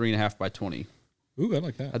minis, 3 1/2 by 20. Ooh, I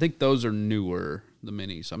like that. I think those are newer, the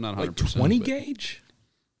minis. I'm not 100%. Like 20 gauge?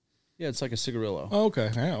 Yeah, it's like a cigarillo. Oh,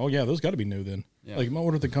 okay. Yeah. Oh, yeah, those got to be new then. Yeah. Like, I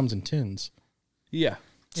wonder if it comes in tins. Yeah.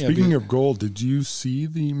 Speaking of gold, did you see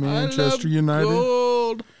the Manchester United?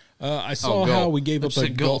 Gold. I saw how we gave up a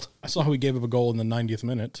gold. I saw how we gave up a goal in the 90th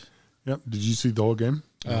minute. Yep. Did you see the whole game?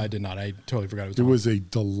 I did not. I totally forgot it was It on. was a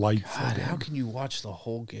delightful God, game. how can you watch the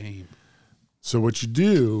whole game? So what you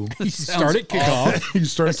do, You start at kickoff. you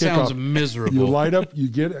start That kickoff. sounds miserable. You light up. You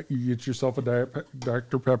get yourself a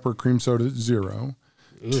Dr. Pepper cream soda 0,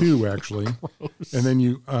 2 actually, and then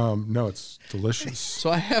you no, it's delicious.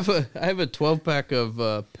 So I have a 12-pack of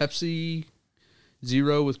Pepsi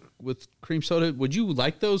Zero with cream soda. Would you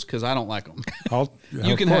like those? Because I don't like them.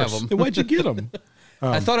 You can have them. Then why'd you get them?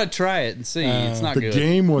 I thought I'd try it and see. It's not The good.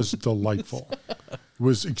 game was delightful. It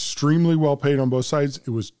was extremely well paid on both sides. It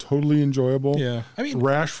was totally enjoyable. Yeah. I mean,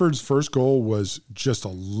 Rashford's first goal was just a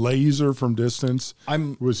laser from distance.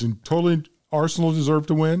 Arsenal deserved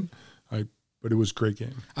to win, but it was a great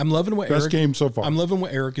game. I'm loving what Best game so far. I'm loving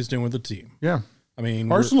what Eric is doing with the team. Yeah. I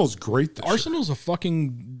mean, Arsenal's great this year. Arsenal's a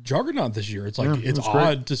fucking juggernaut this year. It's like Yeah, it's that's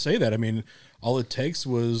odd great. to say that. I mean, all it takes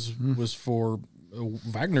was for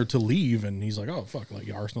Wagner to leave, and he's like, "Oh fuck!"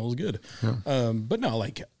 Like Arsenal is good. Yeah. But no,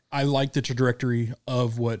 like I like the trajectory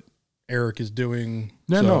of what Eric is doing.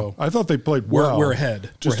 Yeah, so no, I thought they played well. We're ahead.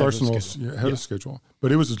 Just We're ahead of Arsenal's ahead of schedule,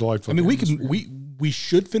 but it was a delightful. I mean, game we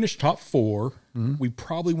should finish top 4. We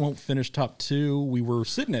probably won't finish top 2. We were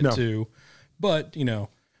sitting at 2, but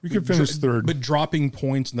we could finish third. But dropping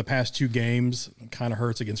points in the past 2 games kind of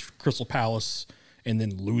hurts against Crystal Palace, and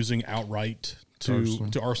then losing outright to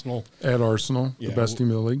Arsenal at Arsenal, the best team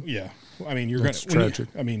in the league. Yeah, I mean That's tragic.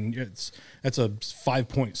 That's a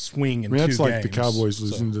 5-point swing in 2 games. That's like the Cowboys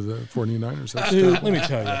losing to the 49ers. That's Dude, let me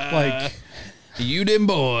tell you, like you them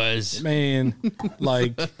boys, man,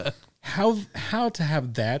 like how to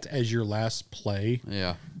have that as your last play?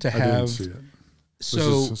 Yeah, to I have didn't see it. so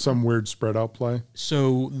Was this some weird spread out play.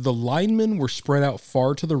 So the linemen were spread out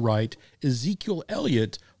far to the right. Ezekiel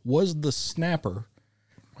Elliott was the snapper.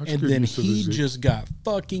 and then he just got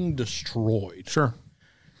fucking destroyed. Sure.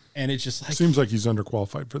 And it's just like, seems like he's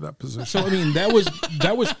underqualified for that position. So I mean, that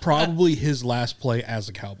was probably his last play as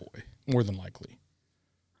a Cowboy, more than likely.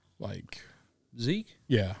 Like Zeke?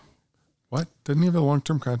 Yeah. What? Didn't he have a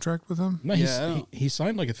long-term contract with him? No, he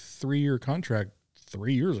signed like a 3-year contract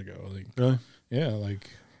 3 years ago, I think. Really? Yeah, like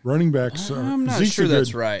running backs. I'm not sure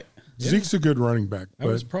that's right. Zeke's a good running back. That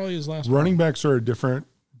was probably his last. Running backs are a different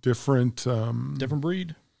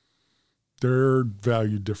breed. They're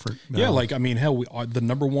valued different now. Yeah, like I mean, hell, the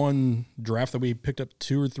number one draft that we picked up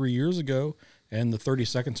 2 or 3 years ago, and the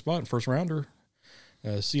 32nd spot, first rounder,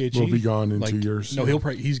 CHE will be gone in 2 years. No,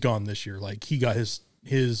 he's gone this year. Like he got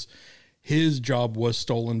his job was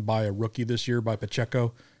stolen by a rookie this year by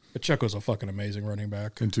Pacheco. Pacheco's a fucking amazing running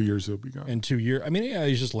back. In 2 years, he'll be gone. In 2 years, I mean, yeah,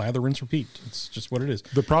 he's just lather, rinse, repeat. It's just what it is.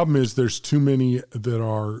 The problem is there's too many that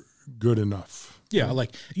are good enough. Yeah,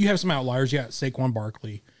 like you have some outliers. You got Saquon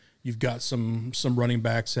Barkley. You've got some running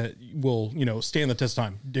backs that will, stand the test of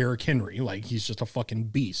time. Derrick Henry, like he's just a fucking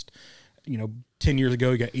beast. 10 years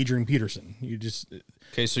ago, you got Adrian Peterson.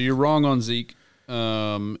 Okay, so you're wrong on Zeke.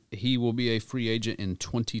 He will be a free agent in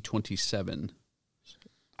 2027.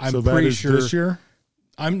 I'm pretty sure this year.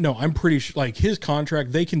 I'm pretty sure. Like his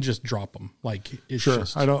contract, they can just drop him. Like it's sure.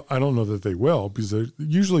 Just, I don't know that they will because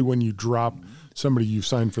usually when you drop somebody you've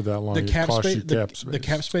signed for that long, the cap space, cap space. The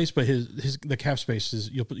cap space, but the cap space is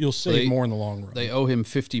you'll save more in the long run. They owe him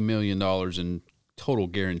 $50 million in total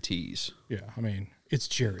guarantees. Yeah, I mean it's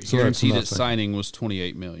Jerry. So guaranteed at signing was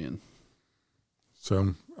 $28 million.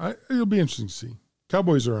 So it'll be interesting to see.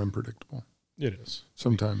 Cowboys are unpredictable. It is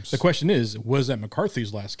sometimes. The question is, was that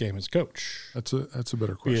McCarthy's last game as coach? That's a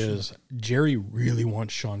better question. Because Jerry really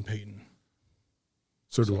wants Sean Payton.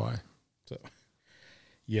 So do I. So,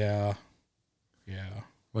 yeah.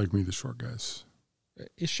 Like me, the short guys.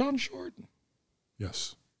 Is Sean short?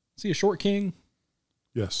 Yes. Is he a short king?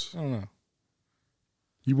 Yes. I don't know.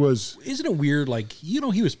 He was. Isn't it weird? Like he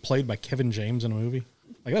was played by Kevin James in a movie.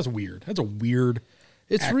 Like that's weird. That's a weird.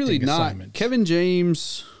 It's really not. Assignment. Kevin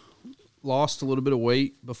James lost a little bit of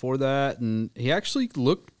weight before that, and he actually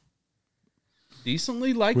looked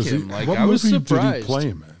decently like him. Like I was surprised. Did he play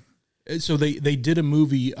him in? So they did a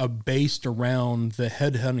movie based around the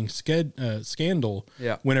headhunting scandal.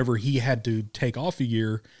 Yeah. Whenever he had to take off a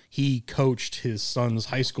year, he coached his son's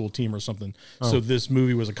high school team or something. Oh. So this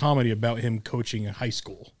movie was a comedy about him coaching a high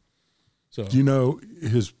school. So do you know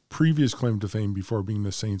his previous claim to fame before being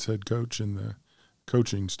the Saints head coach and the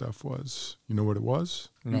coaching stuff was? You know what it was?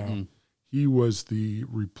 No. Mm-hmm. He was the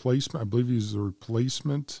replacement. I believe he was the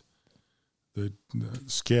replacement, the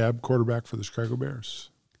scab quarterback for the Chicago Bears.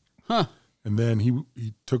 Huh. And then he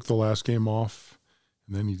took the last game off,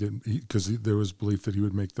 and then he didn't because there was belief that he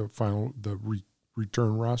would make the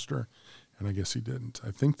return roster, and I guess he didn't.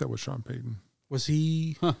 I think that was Sean Payton. Was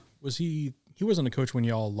he? Huh. Was he? He wasn't a coach when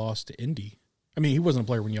y'all lost to Indy. I mean, he wasn't a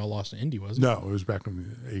player when y'all lost to Indy, was he? No, it was back in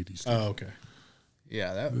the 80s. Oh, okay.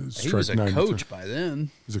 Yeah, he was a coach by then.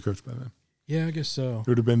 He was a coach by then. Yeah, I guess so. It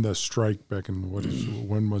would have been the strike back in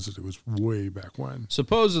when was it? It was way back when.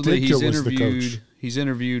 Supposedly he's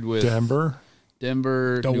interviewed with Denver,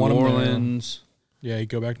 New Orleans. Yeah, he'd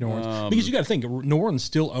go back to New Orleans because you got to think New Orleans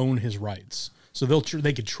still own his rights, so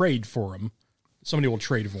they could trade for him. Somebody will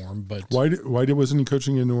trade for him, but why wasn't he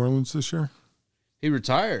coaching in New Orleans this year? He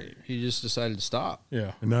retired. He just decided to stop.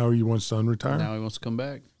 Yeah, and now he wants to unretire. Now he wants to come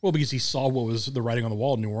back. Well, because he saw what was the writing on the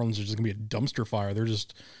wall. New Orleans is just going to be a dumpster fire. They're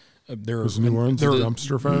just. Was New Orleans a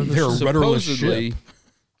dumpster fire? They're a rudderless ship.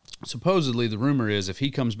 Supposedly, the rumor is if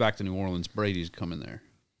he comes back to New Orleans, Brady's coming there.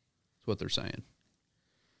 That's what they're saying.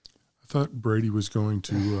 I thought Brady was going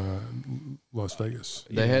to Las Vegas.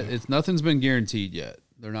 Nothing's been guaranteed yet.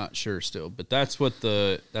 They're not sure still, but that's what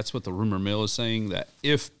the rumor mill is saying. That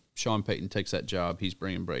if Sean Payton takes that job, he's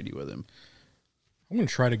bringing Brady with him. I'm going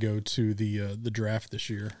to try to go to the draft this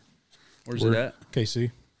year. Where's it at?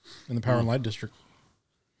 KC, in the Power and Light District.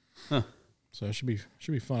 Huh. So it should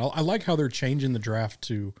be fun. I like how they're changing the draft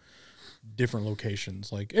to different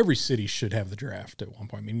locations. Like every city should have the draft at one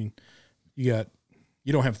point. I mean, you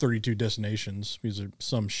don't have 32 destinations because there's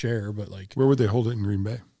some share, but like where would they hold it in Green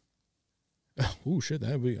Bay? Oh shit,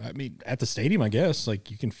 that would be. I mean, at the stadium, I guess.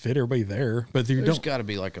 Like you can fit everybody there, but there's got to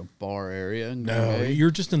be like a bar area. In Green Bay.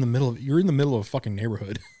 You're just in the middle. You're in the middle of a fucking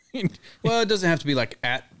neighborhood. Well, it doesn't have to be like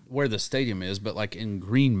at where the stadium is, but like in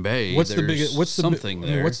Green Bay, what's the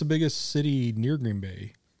biggest city near Green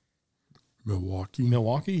Bay?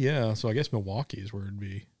 Milwaukee, yeah. So I guess Milwaukee is where it'd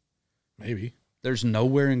be. Maybe there's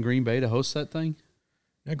nowhere in Green Bay to host that thing.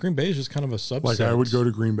 Yeah, Green Bay is just kind of a subset. Like I would go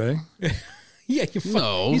to Green Bay. Yeah,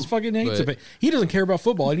 No, he's fucking hates but- it. He doesn't care about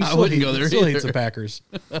football, and he I still, wouldn't go there still hates either. the Packers.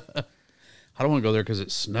 I don't want to go there because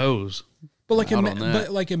it snows. But like, Out on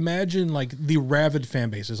that. imagine like the rabid fan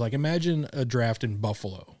bases. Like, imagine a draft in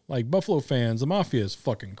Buffalo. Like Buffalo fans, the Mafia is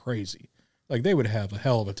fucking crazy. Like, they would have a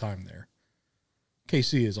hell of a time there.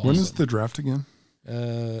 KC is awesome. When is the draft again?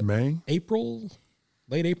 May? April,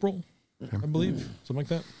 late April, I believe, something like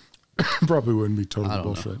that. Probably wouldn't be I totally don't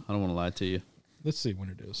bullshit. know. I don't want to lie to you. Let's see when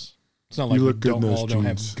it is. It's not like You we look good in those don't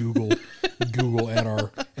have jeans. Google at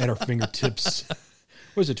our fingertips.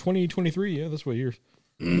 What is it? 2023? Yeah, that's what year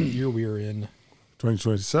we are in.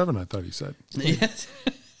 2027, I thought he said. Yes.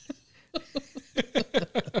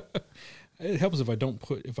 It helps if I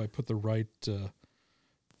put the right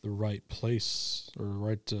place or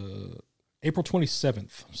right April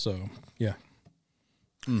 27th. So yeah,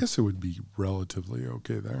 I guess it would be relatively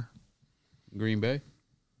okay there. Green Bay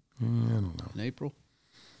I don't know. in April.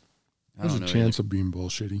 I There's don't a know chance of being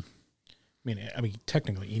bullshitty. I mean,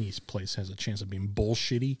 technically any place has a chance of being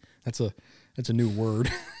bullshitty. That's a new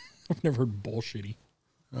word. I've never heard bullshitty.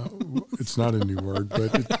 It's not a new word,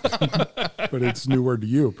 but it's a new word to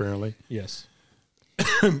you, apparently. Yes.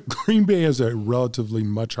 Green Bay has a relatively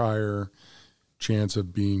much higher chance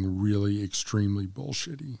of being really extremely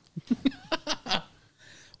bullshitty.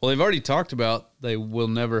 Well, they've already talked about they will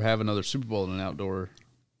never have another Super Bowl in an outdoor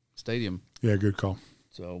stadium. Yeah, good call.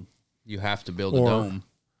 So you have to build a Or- dome,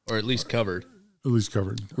 or at least covered. At least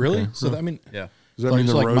covered. Really? Okay. So that, I mean, Yeah. Does that mean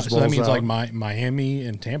the Rose so that Bowl's means out? like Miami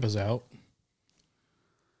and Tampa's out.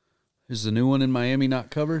 Is the new one in Miami not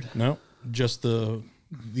covered? No, just the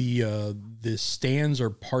stands are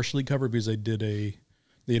partially covered because they did a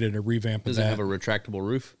revamp Does of it that. have a retractable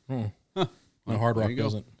roof? No, Hard there Rock you go.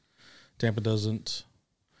 doesn't. Tampa doesn't.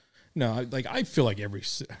 No, I feel like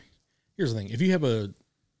here's the thing.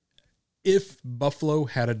 If Buffalo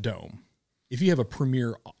had a dome, if you have a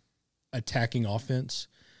premier attacking offense,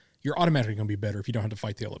 you're automatically going to be better if you don't have to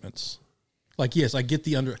fight the elements. Like, yes, I get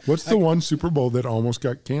What's the one Super Bowl that almost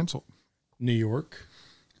got canceled? New York.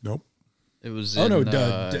 Nope. It was. Oh, no,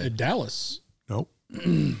 in, Dallas. Nope.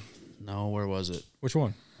 no, where was it? Which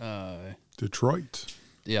one? Detroit,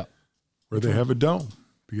 Yeah. where they have a dome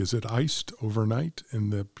because it iced overnight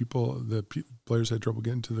and the players had trouble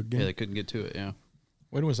getting to the game. Yeah, they couldn't get to it. Yeah.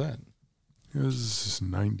 When was that? It was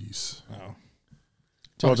 90s. Oh.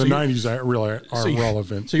 Well, So the you're- 90s are so you-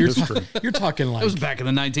 relevant So you're history. you're talking like It was back in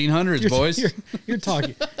the 1900s, boys. You're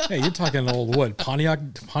talking. Hey, you're talking old what?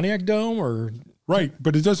 Pontiac Dome or Right,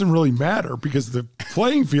 but it doesn't really matter because the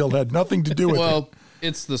playing field had nothing to do with it. Well,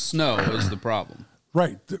 it's the snow is the problem,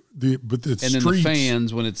 Right, but the and then streets. the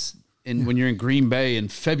fans when you're in Green Bay in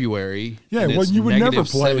February. Yeah, and well, it's you would never negative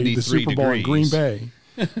play the 73 Super Bowl in Green degrees. Bay,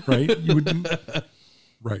 right? You would.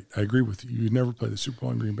 Right, I agree with you. You would never play the Super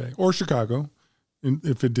Bowl in Green Bay or Chicago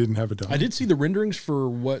if it didn't have a dome. I did see the renderings for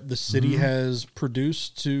what the city has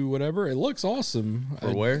produced to whatever. It looks awesome.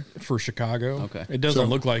 For where? For Chicago. Okay. It doesn't So-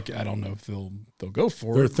 look like, I don't know if they'll go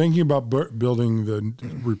for They're it. thinking about building the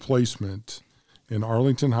replacement in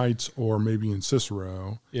Arlington Heights or maybe in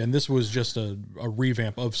Cicero. Yeah, and this was just a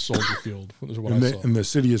revamp of Soldier Field. Is what And, I saw. and the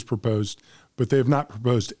city has proposed, but they have not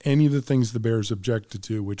proposed any of the things the Bears objected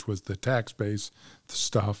to, which was the tax base, the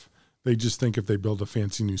stuff. They just think if they build a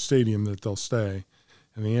fancy new stadium that they'll stay.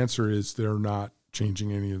 And the answer is they're not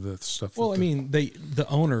changing any of the stuff. Well, I mean, the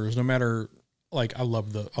owners, no matter like I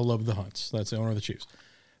love the Hunts. That's the owner of the Chiefs.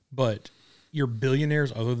 But your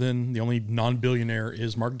billionaires, other than the only non-billionaire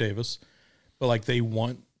is Mark Davis, but like they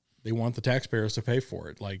want the taxpayers to pay for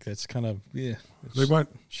it. Like that's kind of they want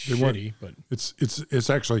shitty, but it's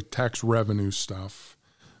actually tax revenue stuff,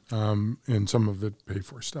 and some of it pay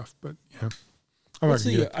for stuff. But yeah,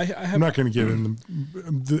 I'm not going to get in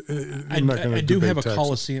the. I'm not gonna I do debate have a taxes.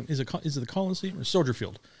 Coliseum. Is it the Coliseum or Soldier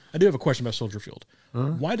Field? I do have a question about Soldier Field.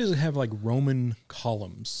 Why does it have like Roman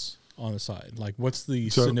columns on the side? Like, what's the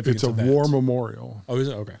So significance it's a of that? war memorial. Oh, is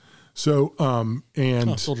it? Okay. So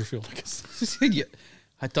and Soldier Field, I guess. Yeah,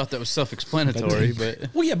 I thought that was self-explanatory,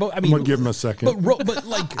 but Well, yeah, but I I'm mean, gonna give him a second. but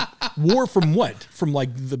like war from what? From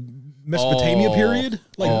like the Mesopotamia period?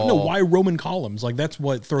 Like no, why Roman columns? Like that's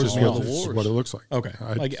what throws Just me what, off. this is what it looks like. Okay,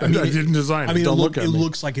 I mean, didn't design it. I mean, Don't look at it me.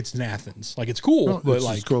 looks like it's in Athens. Like it's cool, No, but it's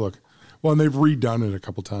like just cool look. Well, and they've redone it a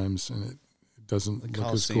couple times, and it doesn't look as cool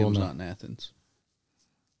Coliseum's now. not in Athens.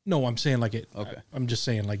 no, I'm saying like it. Okay. I'm just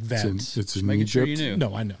saying like that. It's in Making Egypt. sure you knew.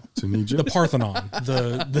 No, I know. It's in Egypt. The Parthenon,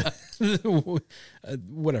 the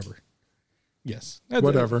whatever. Yes,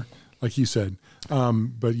 Whatever, like you said.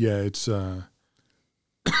 But yeah, it's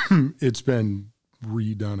it's been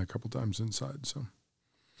redone a couple times inside. So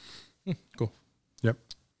Cool. yep.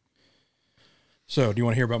 So, do you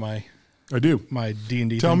want to hear about my I do. My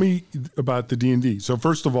D&D. Tell thing? me about the D&D. So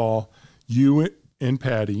first of all, you and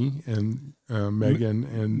Patty and Megan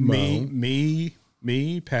and Mo.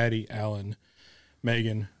 Me, Patty, Alan,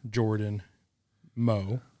 Megan, Jordan,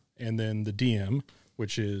 Mo, and then the DM,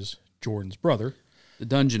 which is Jordan's brother. The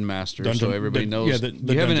Dungeon Master, so everybody knows. Yeah, the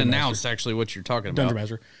you haven't Dungeon announced actually what you're talking about. Dungeon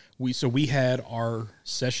Master. We had our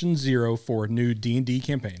session 0 for a new D&D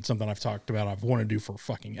campaign, something I've talked about I've wanted to do for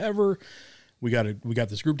fucking ever. We got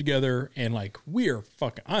this group together, and like we are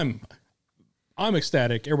fucking. I'm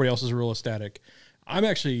ecstatic. Everybody else is real ecstatic. I'm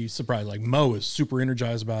actually surprised. Like Mo is super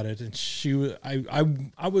energized about it, and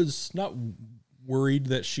I was not worried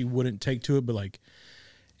that she wouldn't take to it, but like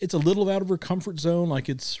it's a little out of her comfort zone. Like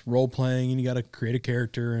it's role playing, and you got to create a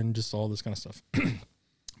character and just all this kind of stuff.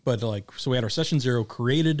 But like, so we had our session 0,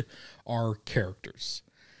 created our characters,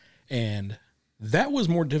 and that was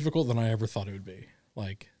more difficult than I ever thought it would be.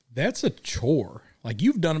 Like that's a chore. Like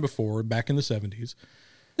you've done it before back in the 70s.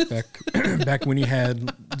 Back when you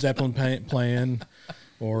had Zeppelin playing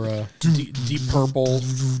or Deep Purple,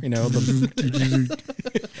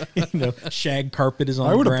 the shag carpet is on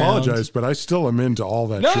the ground. I would apologize, but I still am into all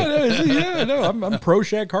that shit. I'm pro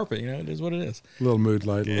shag carpet. It is what it is. A little mood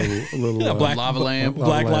light, a little black lava lamp.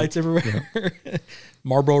 Black lights everywhere. Yeah.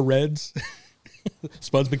 Marlboro Reds.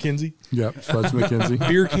 Spuds McKenzie. Yep, Spuds McKenzie.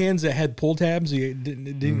 Beer cans that had pull tabs. You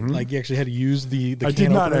didn't like you actually had to use the I can did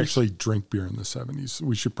not openers. actually drink beer in the 70s.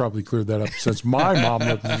 We should probably clear that up since my mom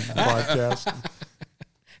listens to the podcast.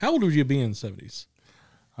 How old would you be in the 70s?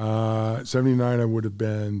 79, I would have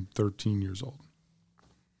been 13 years old.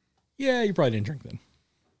 Yeah, you probably didn't drink then.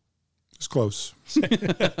 It's close.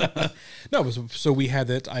 No, so we had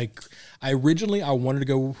that. I originally wanted to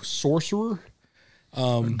go sorcerer.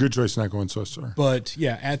 Good choice not going sorcerer. But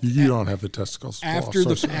yeah, you don't have the testicles.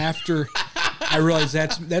 After I realized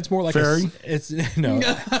that's more like fairy.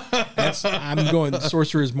 I'm going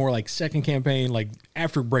sorcerer is more like second campaign. Like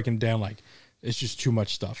after breaking it down, like it's just too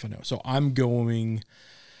much stuff. I know. So I'm going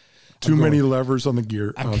too many levers on the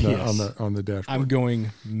gear on the dashboard. I'm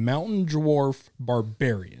going mountain dwarf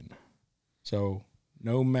barbarian. So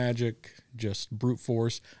no magic, just brute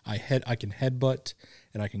force. I can headbutt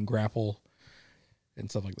and I can grapple and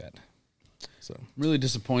stuff like that. So I'm really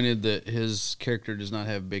disappointed that his character does not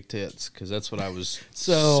have big tits, because that's what I was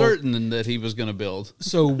certain that he was going to build.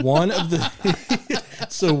 So one of the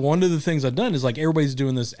things I've done is like everybody's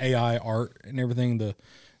doing this AI art and everything.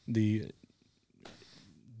 The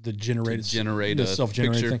generated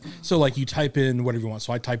self-generated thing. So like you type in whatever you want.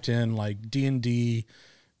 So I typed in like D&D,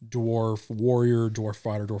 dwarf, warrior, dwarf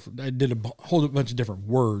fighter, dwarf. I did a whole bunch of different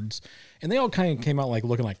words, and they all kind of came out like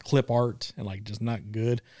looking like clip art and like just not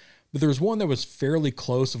good. But there was one that was fairly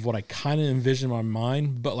close of what I kind of envisioned in my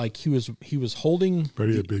mind. But like he was holding, but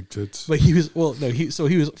he had big tits. But he was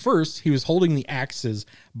he was holding the axes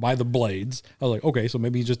by the blades. I was like, okay, so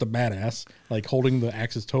maybe he's just a badass, like holding the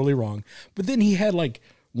axes totally wrong. But then he had like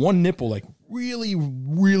one nipple like really,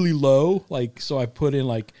 really low. Like, so I put in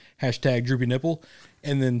like hashtag droopy nipple.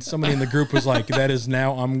 And then somebody in the group was like, that is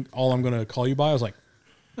now all I'm going to call you by. I was like,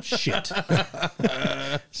 shit.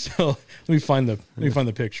 So let me find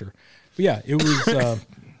the picture. But yeah, it was, the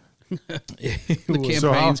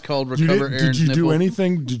campaign's called Recover Aaron's Did you Nipple. do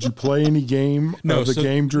anything? Did you play any game of the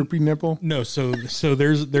game Droopy Nipple? No. So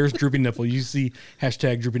there's droopy nipple. You see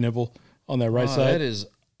hashtag droopy nipple on that right side. That is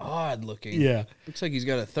odd looking. Yeah. Looks like he's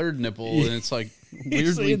got a third nipple and it's like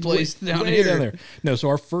weirdly placed down here. Down there. No, so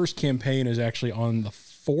our first campaign is actually on the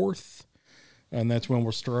 4th, and that's when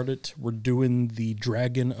we'll start it. We're doing the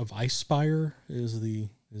Dragon of Icespire is the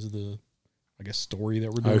I guess story that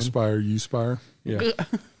we're doing. Icespire, you spire. Yeah.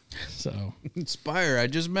 So Inspire, I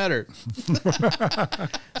just met her.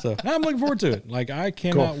 So I'm looking forward to it. Like I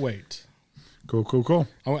cannot wait. Cool.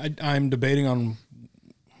 I'm debating on.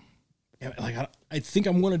 Like I think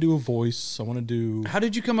I'm going to do a voice. I want to do. How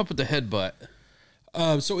did you come up with the headbutt?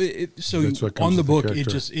 So on the book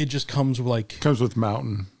it just comes with like comes with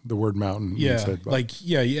mountain. The word mountain. Yeah,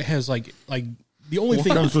 it has like the only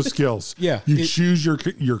thing comes with skills. Yeah, you choose your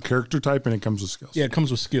character type and it comes with skills. Yeah, it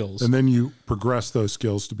comes with skills, and then you progress those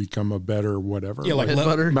skills to become a better whatever. Yeah, like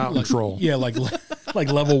mountain troll. Yeah, like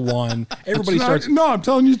level 1. Everybody starts. No, I'm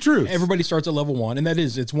telling you the truth. Everybody starts at level 1, and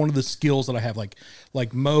it's one of the skills that I have.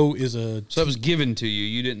 Like Mo is a. So that was given to you.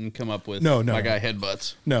 You didn't come up with. No. My guy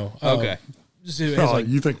headbutts. No. Okay.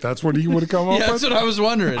 You think that's what he would have come up with? That's what I was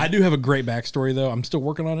wondering. I do have a great backstory though. I'm still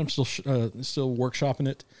working on it. I'm still workshopping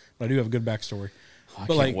it, but I do have a good backstory. I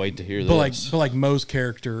can't wait to hear this. But like Mo's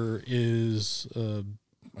character is a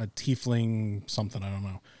tiefling something, I don't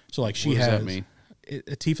know. So like she what has does that mean?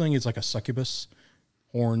 A tiefling is like a succubus,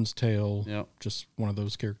 horns, tail, Yep. just one of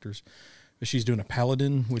those characters. She's doing a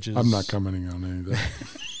paladin, which is... I'm not commenting on any of that.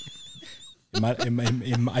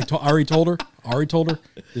 I already told her.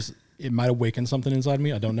 This, it might awaken something inside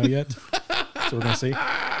me. I don't know yet. So we're going to see.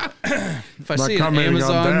 If I Not see an commenting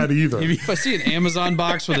Amazon, on that either. if I see an Amazon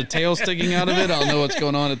box with a tail sticking out of it, I'll know what's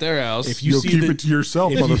going on at their house. If you You'll see keep the, it to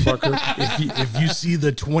yourself, motherfucker. if you see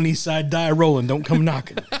the 20-side die rolling, don't come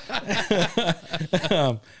knocking.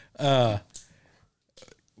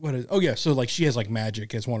 What is? Oh yeah, so like she has like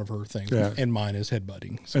magic as one of her things, Yeah. and mine is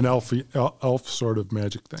headbutting. So, An elf sort of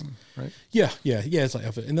magic thing, right? yeah. It's like,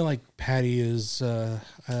 and then like Patty is a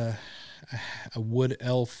wood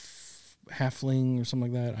elf halfling or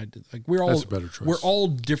something like that. Like we're all That's a better choice. We're all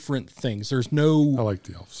different things. There's I no like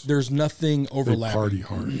the elves. there's nothing overlapping. party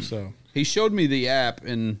hard. So He showed me the app,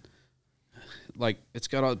 and like it's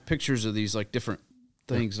got all pictures of these like different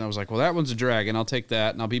things, and I was like, well, that one's a dragon. I'll take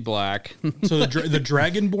that, and I'll be black. so the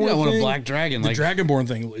Dragonborn. I want thing, a black dragon. The Like Dragonborn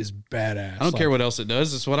thing is badass. I don't care what else it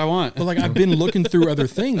does. It's what I want. But like I've been looking through other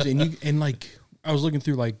things, and like I was looking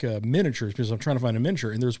through like miniatures because I'm trying to find a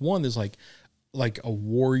miniature, and there's one that's like a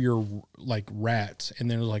warrior like rat,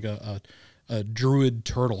 and then there's like a druid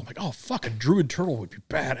turtle. I'm like, oh fuck, a druid turtle would be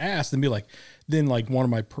badass. Then be like, one of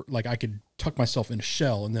my like I could tuck myself in a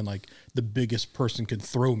shell, and then like the biggest person could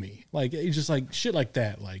throw me. Like it's just like shit like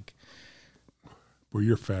that. Like, Well,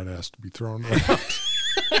 you're fat ass to be thrown around.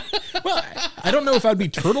 well, I don't know if I'd be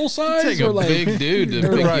turtle size Take or a like big dude to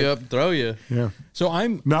pick you up, and throw you. Yeah. So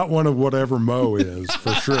I'm Not one of whatever Mo is,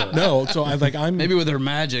 for sure. no. So I'm Maybe with her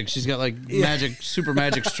magic, she's got like magic, super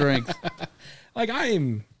magic strength. like I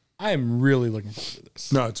am really looking forward to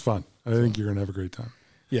this. No, it's fun. I think you're going to have a great time.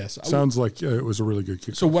 Yes. Sounds like it was a really good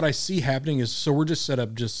kick. So what I see happening is, so we're just set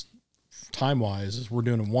up just time-wise, is we're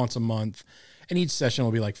doing them once a month, and each session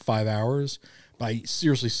will be like 5 hours. But I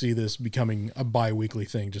seriously see this becoming a bi-weekly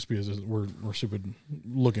thing just because we're super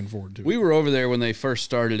looking forward to it. We were over there when they first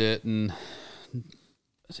started it, and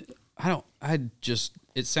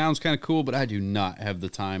it sounds kind of cool, but I do not have the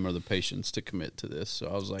time or the patience to commit to this. So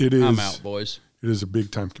I was like, I'm out, boys. It is a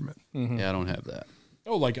big time commit. Mm-hmm. Yeah, I don't have that.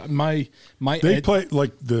 Oh, like my They play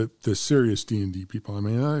like the serious D&D people. I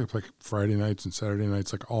mean, I play Friday nights and Saturday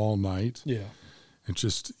nights, like all night. Yeah. It's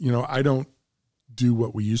just, I don't do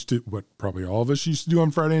what probably all of us used to do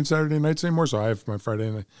on Friday and Saturday nights anymore. So I have my Friday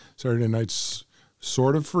and Saturday nights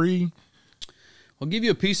sort of free. I'll give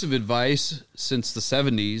you a piece of advice. Since the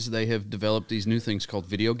 70s, they have developed these new things called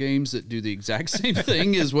video games that do the exact same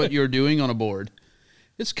thing as what you're doing on a board.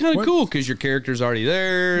 It's kind of cool because your character's already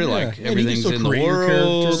there. Yeah. Like And everything's you can in still the create your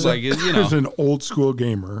world. characters. Like As an old school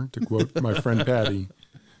gamer, to quote my friend Patty,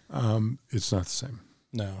 it's not the same.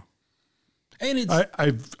 No. And it's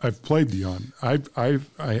I've played I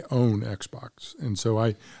own Xbox, and so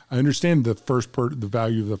I understand the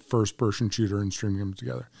value of the first person shooter and streaming them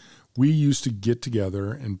together. We used to get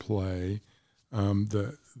together and play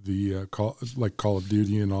the Call of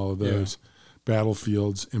Duty and all of those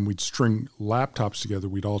battlefields, and we'd string laptops together.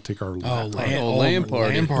 We'd all take our LAN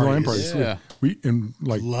party. LAN parties. Yeah. We and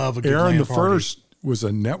like Love a good Aaron LAN the party. first was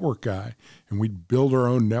a network guy, and we'd build our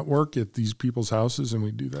own network at these people's houses, and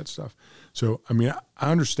we'd do that stuff. So, I mean,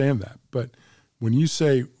 I understand that, but when you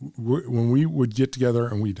say when we would get together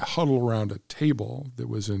and we'd huddle around a table that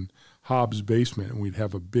was in Hobbs' basement, and we'd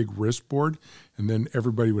have a big wrist board, and then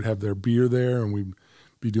everybody would have their beer there, and we'd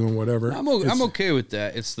be doing whatever. I'm okay with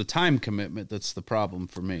that. It's the time commitment that's the problem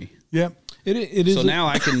for me. Yeah, it is. So now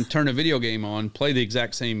I can turn a video game on, play the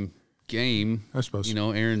exact same game. I suppose.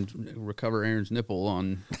 Recover Aaron's nipple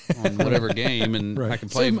on whatever game, and Right. I can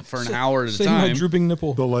play for an hour at a Save time. my drooping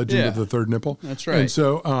nipple. The legend of Yeah. the third nipple. That's right. And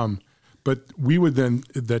so, but we would then,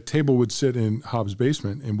 that table would sit in Hobbs'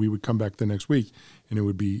 basement, and we would come back the next week, and it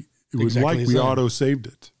would Exactly like the we same. auto-saved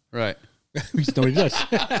it. Right. Nobody does.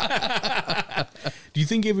 Do you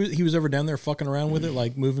think he was ever down there fucking around with it,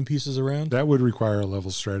 like moving pieces around? That would require a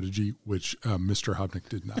level strategy, which Mr. Hobnick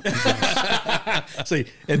did not. So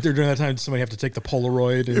during that time, did somebody have to take the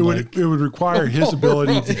Polaroid? And It would require his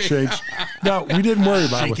ability to change. No, we didn't worry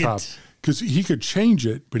about it with Shake Hob, it. because he could change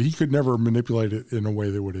it, but he could never manipulate it in a way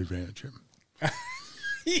that would advantage him.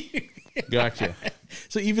 Gotcha.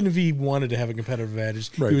 So even if he wanted to have a competitive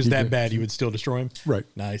advantage, Right, he was he that could. bad, he would still destroy him. Right.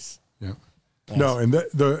 Nice. Yeah. No, and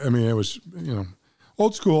it was,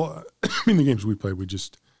 old school. I mean, the games we played,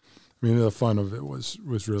 the fun of it was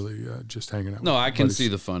really just hanging out. No, with I can buddies. see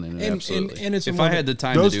the fun in it. And- Absolutely. and it's if one I of had the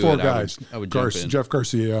time Those to do four it, guys, I would jump in. Jeff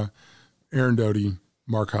Garcia, Aaron Doty,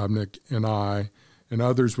 Mark Hobnick, and I, and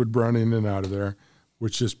others would run in and out of there,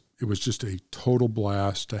 it was just a total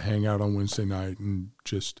blast to hang out on Wednesday night and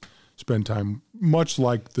just spend time, much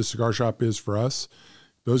like the cigar shop is for us.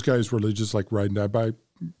 Those guys were just like ride and die by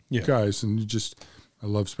guys, and I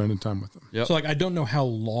love spending time with them. Yep. So like, I don't know how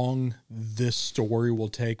long this story will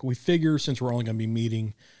take. We figure since we're only going to be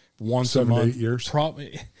meeting once 7 a to month, 8 years.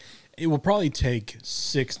 probably it will probably take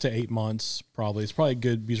 6 to 8 months. Probably it's probably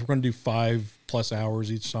good because we're going to do 5+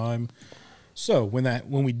 hours each time. So when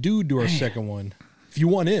we do our second one, if you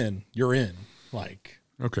want in, you're in. Like,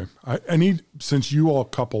 Okay, I need, since you all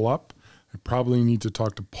couple up, I probably need to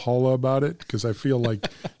talk to Paula about it because I feel like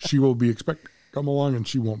she will be expected to come along and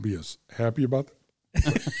she won't be as happy about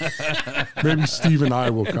that. Maybe Steve and I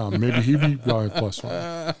will come. Maybe he'd be my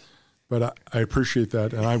 +1. But I appreciate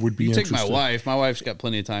that, and I would be You take interested. my wife. My wife's got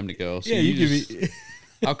plenty of time to go. So yeah, you give just- me.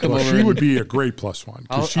 I'll come Well, over. she and- would be a great +1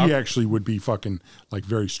 because she I'll- actually would be fucking like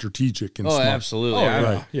very strategic and Oh, smart. absolutely. Oh, I-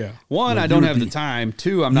 yeah, yeah. One, Well, I you don't would have the be- time.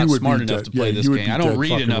 Two, I'm you not would smart be enough dead- to play yeah, this you would game. be I don't dead read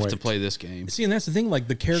fucking enough to weight. play this game. See, and that's the thing. Like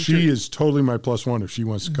the character, She is totally my +1 if she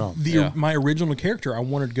wants to come. my original character, I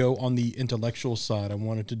wanted to go on the intellectual side. I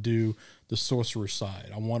wanted to do the sorcerer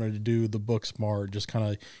side. I wanted to do the book smart, just kind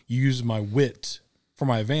of use my wit for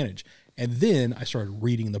my advantage. And then I started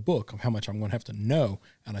reading the book of how much I'm going to have to know.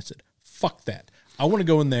 And I said, fuck that. I want to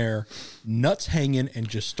go in there, nuts hanging, and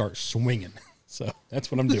just start swinging. So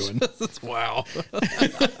that's what I'm doing. Wow.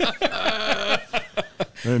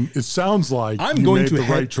 And it sounds like I'm you going made to the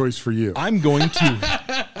head- right choice for you. I'm going to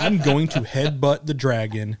headbutt the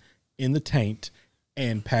dragon in the taint,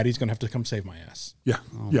 and Patty's going to have to come save my ass. Yeah.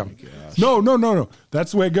 Yeah. No.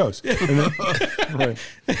 That's the way it goes. And then- right.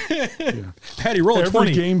 Yeah. Patty, roll a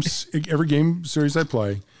 20. Every game series I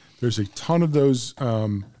play, there's a ton of those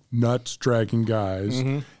nuts dragging guys,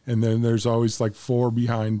 Mm-hmm. and then there's always like 4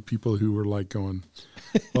 behind people who are like going,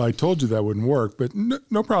 "Well, I told you that wouldn't work, but no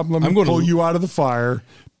problem. I'm Let me going to- pull you out of the fire,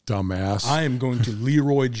 dumbass." I am going to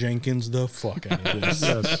Leroy Jenkins the fuck out of this.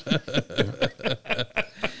 Yes.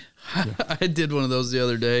 I did one of those the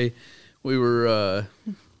other day. We were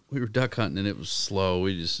duck hunting and it was slow.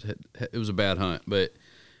 It was a bad hunt, but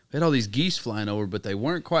we had all these geese flying over, but they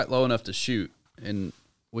weren't quite low enough to shoot. And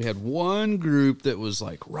we had one group that was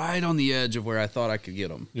like right on the edge of where I thought I could get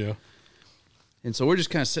them. Yeah. And so we're just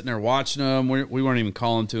kind of sitting there watching them. We weren't even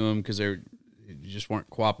calling to them because they just weren't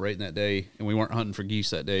cooperating that day, and we weren't hunting for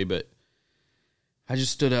geese that day. But I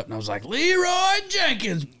just stood up and I was like, Leroy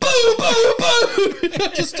Jenkins, boom, boom, boom.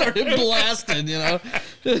 I just started blasting, you know.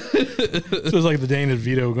 So it's like the Dane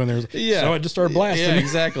Vito going there. Yeah. So I just started blasting. Yeah,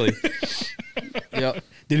 exactly. Yep.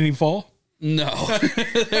 Didn't he fall? No,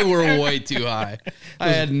 they were way too high. I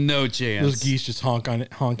had no chance. Those geese just honking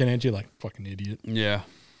at you like fucking idiot. Yeah.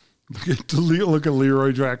 Look at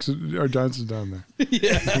Leroy Jackson or Johnson down there.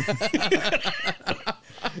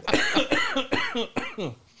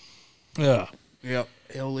 Yeah. Yep.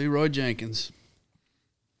 El Leroy Jenkins.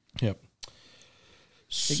 Yep.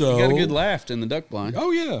 So So you got a good laugh in the duck blind.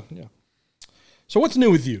 Oh yeah, yeah. So what's new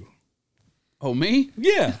with you? Oh, me?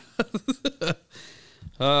 Yeah.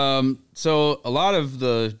 So a lot of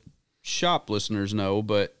the shop listeners know,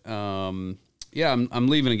 but yeah, I'm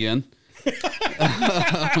leaving again.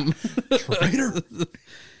 Traitor.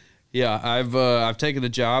 Yeah, I've taken a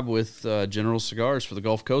job with General Cigars for the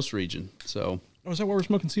Gulf Coast region. So Oh, is that why we're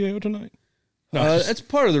smoking CAO tonight? No, that's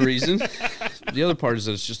part of the reason. The other part is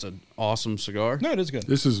that it's just an awesome cigar. no, it is good.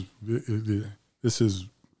 This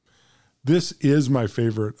is my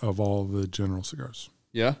favorite of all the General cigars.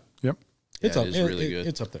 Yeah, Yep. It's Yeah, up. it is really good.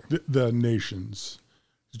 It's up there. The Nations.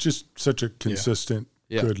 It's just such a consistent,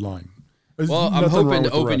 Yeah. good line. There's well, I'm nothing wrong hoping to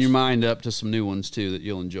with the open rest. your mind up to some new ones too that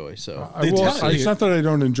you'll enjoy. So It's not that I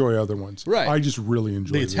don't enjoy other ones. Right. I just really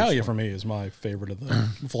enjoy The this Italia one. for me is my favorite of the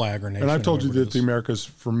Flag or Nation. And I've told you whatever it that the is. Americas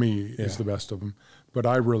for me is Yeah. the best of them. But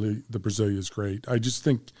the Brasilia is great. I just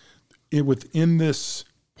think within this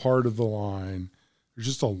part of the line, there's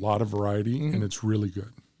just a lot of variety and it's really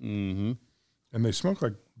good. mm-hmm. And they smoke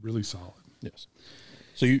like really solid. Yes.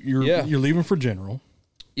 So you're leaving for General.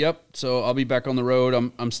 Yep. So I'll be back on the road.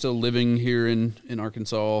 I'm still living here in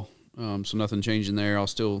Arkansas, so nothing changing there. I'll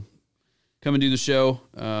still come and do the show.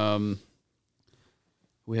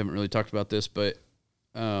 We haven't really talked about this, but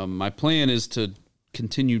my plan is to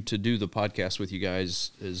continue to do the podcast with you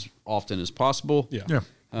guys as often as possible. Yeah.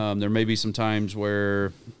 Yeah. There may be some times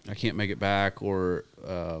where I can't make it back, or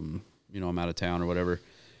I'm out of town or whatever.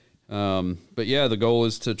 But yeah, the goal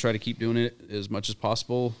is to try to keep doing it as much as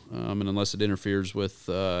possible. And unless it interferes with,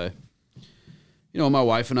 my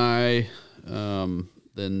wife and I,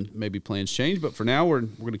 then maybe plans change. But for now, we're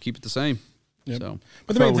going to keep it the same. Yep. So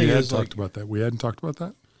But the main we thing had is talked about that. We hadn't talked about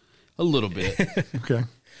that? a little bit, Okay.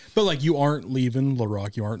 but like you aren't leaving La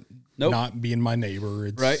Rock. You aren't Nope. not being my neighbor.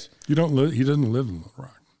 It's, right? He doesn't live in Little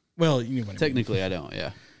Rock. Well, you know what I mean. Technically, I don't.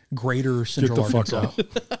 Yeah. Greater Central Get the fuck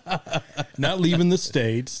Arkansas. Not leaving the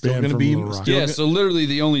state. Still Banned going to from be. Little Rock. Yeah, so literally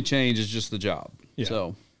the only change is just the job.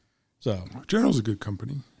 Yeah. So General's a good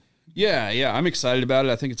company. yeah, I'm excited about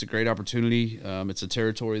it. I think it's a great opportunity. It's a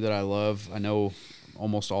territory that I love. I know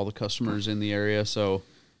almost all the customers in the area, so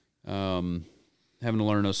having to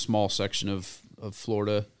learn a small section of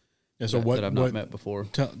Florida that I've not met before.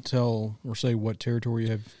 Tell or say what territory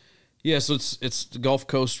you have. Yeah, so it's the Gulf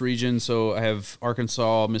Coast region. So I have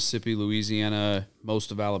Arkansas, Mississippi, Louisiana,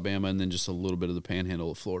 most of Alabama, and then just a little bit of the panhandle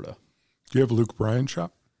of Florida. Do you have a Luke Bryan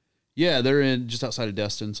shop? Yeah, they're in just outside of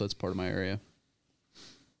Destin, so it's part of my area.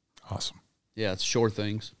 Awesome. Yeah, it's Shore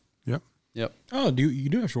Things. Yep. Oh, you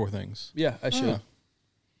do have Shore Things? Yeah, I should.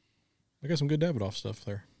 I got some good Davidoff stuff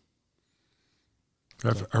there.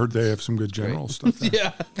 I've heard they have some good General stuff there.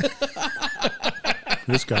 Yeah.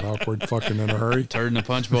 This got awkward fucking in a hurry. Turd in the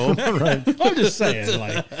punch bowl. Right. I'm just saying,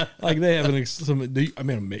 like they have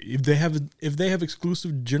if they have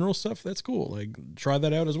exclusive General stuff, that's cool. Like, try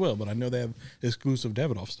that out as well. But I know they have exclusive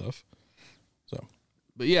Davidoff stuff. So,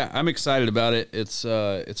 but yeah, I'm excited about it. It's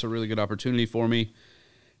a really good opportunity for me.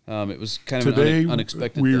 It was kind of Today, an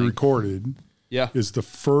unexpected we thing. recorded. Yeah. Is the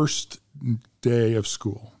first day of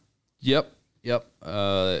school. Yep.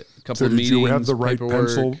 A couple So of did meetings. you have the right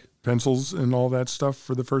paperwork. pencils and all that stuff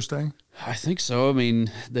for the first day? I think so. I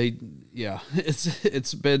mean,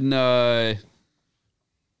 it's been a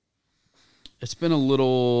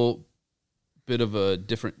little bit of a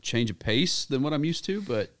different change of pace than what I'm used to,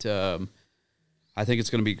 but I think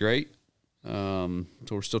it's going to be great. So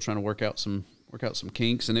we're still trying to work out some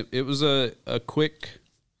kinks, and it was a quick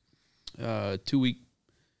 2-week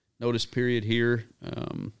notice period here.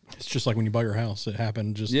 it's just like when you buy your house. It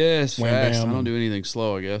happened just it's wham, fast. bam, I don't do anything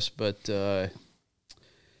slow, I guess, but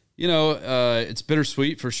it's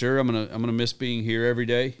bittersweet for sure. I'm gonna miss being here every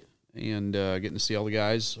day and getting to see all the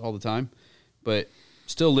guys all the time. But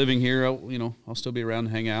still living here, I'll still be around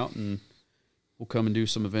to hang out, and we'll come and do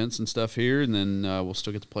some events and stuff here, and then we'll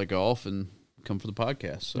still get to play golf and come for the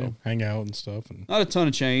podcast. So hang out and stuff, and not a ton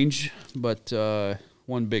of change, but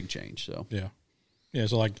one big change. So yeah.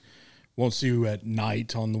 So like, won't see you at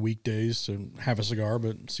night on the weekdays to have a cigar,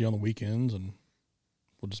 but see you on the weekends, and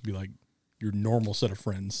we'll just be like your normal set of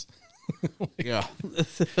friends. Yeah.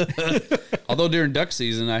 Although during duck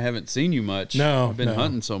season, I haven't seen you much. No, I've been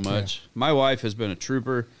hunting so much. Yeah. My wife has been a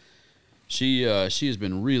trooper. She has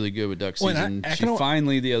been really good with duck season. She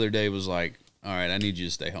finally the other day was like, all right, I need you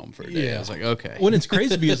to stay home for a day. Yeah. I was like, okay. When it's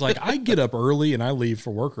crazy because like I get up early and I leave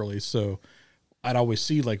for work early, so I'd always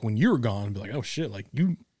see like when you were gone, I'd be like, oh shit, like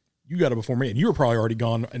you got it before me, and you were probably already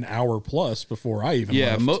gone an hour plus before I even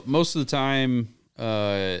left. Most of the time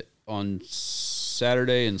on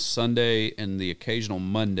Saturday and Sunday and the occasional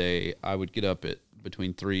Monday, I would get up at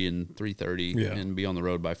between 3 and 3:30 and be on the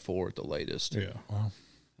road by 4 at the latest. Yeah. Wow.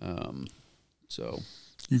 So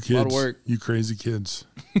you kids, a lot of work. You crazy kids.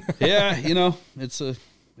 Yeah, it's a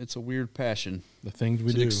weird passion. The things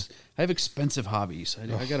we do. I have expensive hobbies. I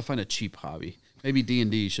got to find a cheap hobby. Maybe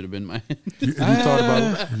D&D should have been my. Have you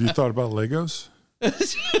thought about Legos?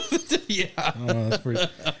 Yeah. That's pretty.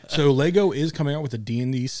 So Lego is coming out with a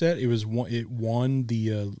D&D set. It won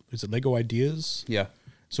the is it Lego Ideas? Yeah.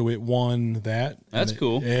 So it won that. That's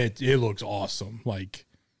cool. It looks awesome. Like,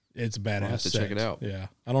 it's a badass. I'll have to check it out. Yeah.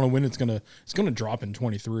 I don't know when it's gonna drop in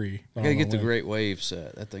 23. I gotta get the Great Wave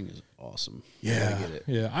set. That thing is awesome. Yeah. I gotta get it.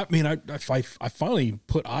 Yeah. I mean, I finally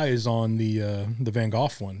put eyes on the Van Gogh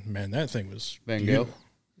one. Man, that thing was Van Gogh.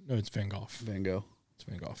 No, it's Van Gogh. Van Gogh. It's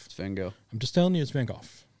Van Gogh. It's Van Gogh. I'm just telling you, it's Van Gogh.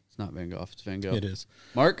 It's not Van Gogh. It's Van Gogh. It is.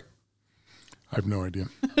 Mark? I have no idea.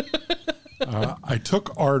 I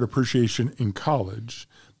took art appreciation in college,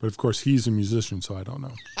 but of course he's a musician, so I don't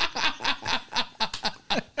know.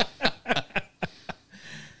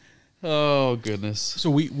 Oh, goodness. So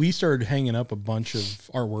we started hanging up a bunch of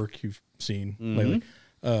artwork you've seen lately.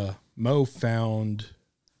 Mo found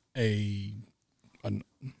the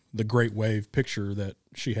Great Wave picture that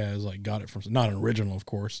she has, like, got it from, not an original, of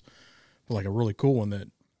course, but like a really cool one that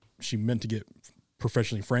she meant to get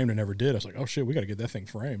professionally framed and never did. I was like, oh shit, we got to get that thing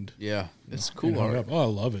framed. Yeah, it's cool art. Oh, I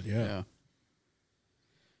love it. Yeah,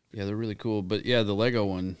 they're really cool. But yeah, the Lego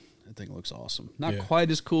one, I think looks awesome. Not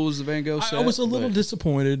quite as cool as the Van Gogh set. I was a little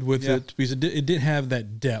disappointed with it because it didn't have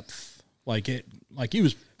that depth. Like it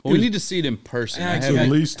was. Well, we need to see it in person. It's at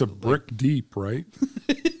least a brick deep, right?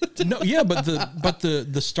 No, yeah, but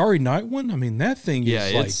the Starry Night one, I mean, that thing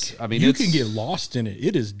is like, I mean, you can get lost in it.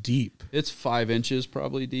 It is deep. It's 5 inches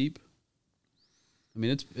probably deep. I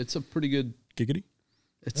mean, it's a pretty good giggity.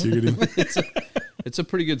 It's a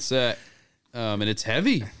pretty good set, and it's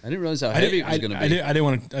heavy. I didn't realize how heavy it was going to be. I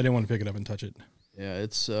didn't want to pick it up and touch it. Yeah,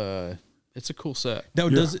 it's a cool set. Now,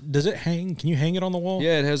 does it hang? Can you hang it on the wall?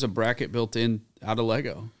 Yeah, it has a bracket built in out of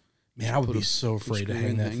Lego. Man, I would be so afraid to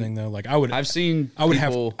hang that thing though. Like I would. I've seen. I would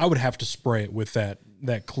have to spray it with that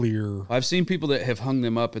clear. I've seen people that have hung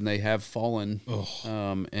them up and they have fallen,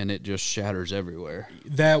 and it just shatters everywhere.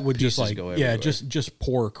 That would just like just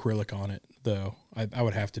pour acrylic on it though. I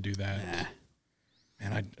would have to do that. Nah.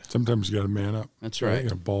 Man, sometimes you got to man up. That's right. You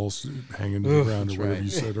know, balls hanging to the ground or whatever you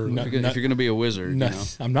said earlier. If you're going to be a wizard,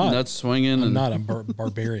 I'm not. Nuts swinging. I'm not. I'm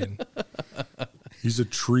barbarian. He's a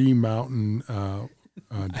tree mountain.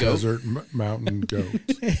 Desert mountain goat.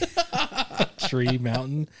 Tree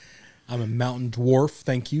mountain. I'm a mountain dwarf,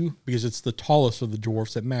 thank you, because it's the tallest of the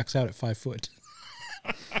dwarfs that max out at 5 foot.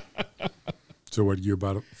 So what are you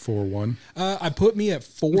about 4'1"? I put me at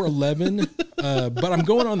 4'11", but I'm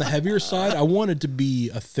going on the heavier side. I wanted to be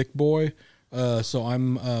a thick boy, so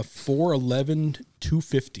I'm 4'11",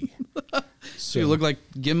 250. So you look like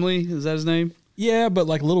Gimli? Is that his name? Yeah, but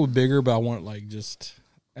like a little bigger. But I want like just.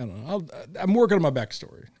 I don't know. I'm working on my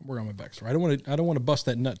backstory. I don't want to bust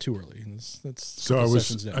that nut too early.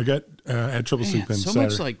 I had trouble sleeping. So Saturday.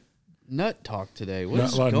 much like nut talk today.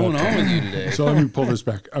 What's going on with you today? So let me pull this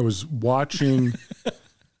back. I was watching.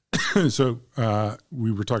 So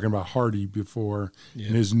we were talking about Hardy before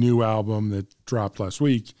and his new album that dropped last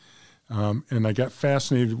week, and I got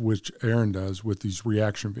fascinated, which Aaron does, with these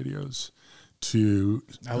reaction videos.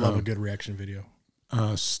 I love a good reaction video.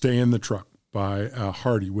 Stay in the Truck by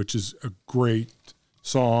Hardy, which is a great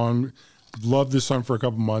song. Loved this song for a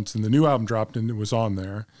couple months, and the new album dropped and it was on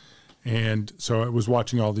there. And so I was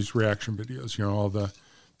watching all these reaction videos, you know, all the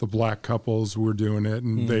black couples who were doing it,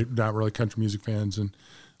 and they're not really country music fans and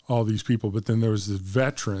all these people. But then there was this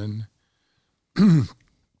veteran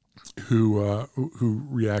who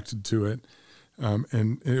reacted to it.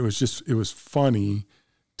 And it was funny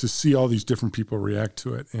to see all these different people react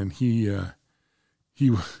to it. And he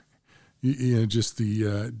just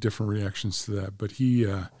the different reactions to that. But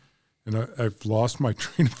I've lost my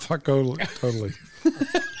train of thought totally.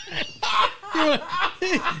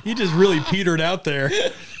 You just really petered out there.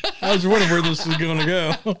 I was wondering where this was going to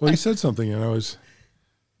go. Well, he said something, and I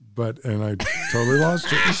totally lost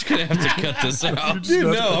it. You're just gonna have to cut this out.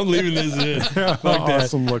 Dude, no, I'm leaving this in. Yeah, like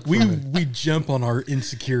awesome look. We jump on our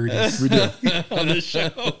insecurities. We do on this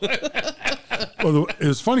show. Well, it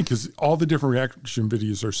was funny because all the different reaction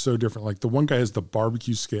videos are so different. Like the one guy has the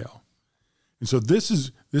barbecue scale, and so this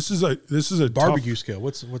is a barbecue scale.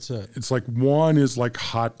 What's that? It's like 1 is like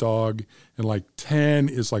hot dog, and like 10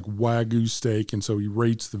 is like Wagyu steak, and so he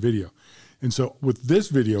rates the video. And so with this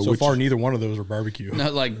video, so far neither one of those are barbecue.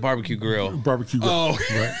 Not like barbecue grill. Barbecue grill. Oh,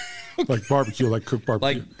 right. Like barbecue, like cooked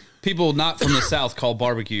barbecue. Like people not from the South call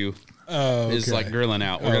barbecue. Is like grilling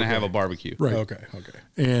out. We're going to have a barbecue. Right. Okay.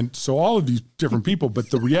 And so all of these different people, but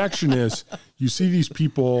the reaction is you see these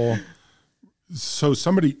people. So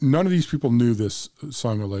none of these people knew this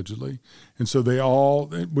song allegedly. And so they all,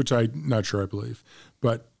 which I'm not sure I believe,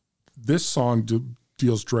 but this song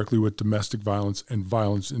deals directly with domestic violence and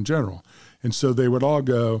violence in general. And so they would all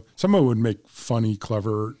go, someone would make funny,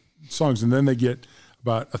 clever songs. And then they get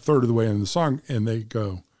about a third of the way in the song and they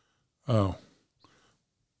go, oh,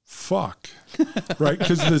 fuck, right?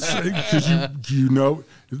 Because you know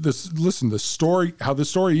this. Listen, the story, how the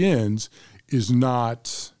story ends, is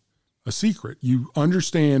not a secret. You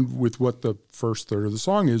understand with what the first third of the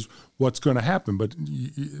song is what's going to happen. But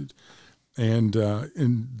and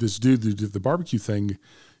this dude who did the barbecue thing,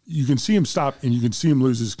 you can see him stop and you can see him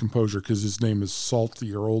lose his composure because his name is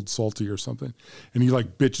Salty or Old Salty or something, and he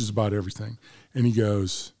like bitches about everything, and he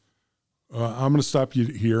goes, I'm going to stop you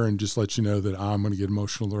here and just let you know that I'm going to get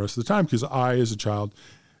emotional the rest of the time because I, as a child,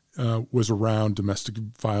 was around domestic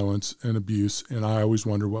violence and abuse, and I always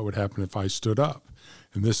wondered what would happen if I stood up.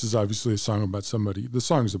 And this is obviously a song about somebody. The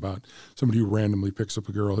song is about somebody who randomly picks up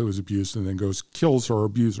a girl who was abused and then kills her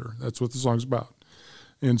abuser. That's what the song's about.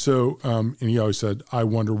 And so, and he always said, I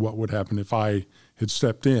wonder what would happen if I had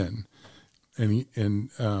stepped in. And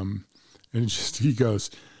he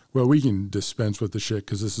goes, well, we can dispense with the shit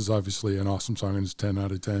because this is obviously an awesome song and it's 10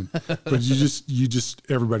 out of 10. But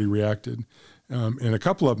everybody reacted. And a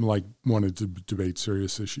couple of them like wanted to debate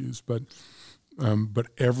serious issues, but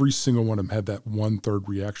every single one of them had that 1/3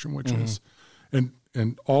 reaction, which is,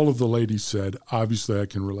 and all of the ladies said, obviously I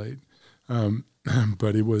can relate.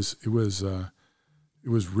 But it was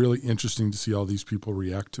really interesting to see all these people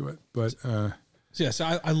react to it. But yes,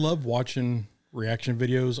 I love watching reaction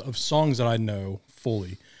videos of songs that I know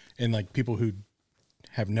fully. And like people who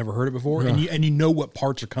have never heard it before, and you know what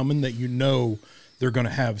parts are coming that you know they're going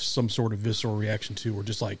to have some sort of visceral reaction to, or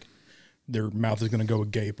just like their mouth is going to go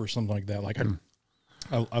agape or something like that. Like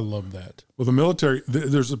I love that. Well, the military,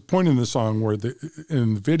 there's a point in the song where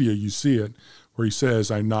in the video you see it where he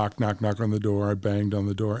says, I knock on the door, I banged on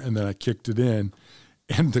the door, and then I kicked it in.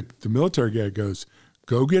 And the military guy goes,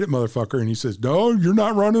 go get it, motherfucker. And he says, no, you're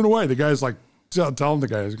not running away. The guy's like, telling the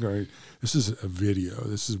guy, this is a video.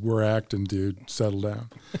 We're acting, dude. Settle down.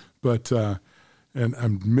 But, and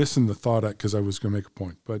I'm missing the thought because I was going to make a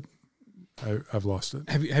point, but I've lost it.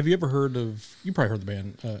 Have you ever heard of, you probably heard the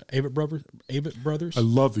band, Avett Brothers? I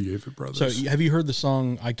love the Avett Brothers. So have you heard the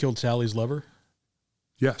song, I Killed Sally's Lover?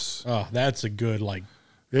 Yes. Oh, that's a good, the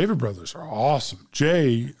Avett Brothers are awesome.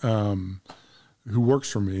 Jay, who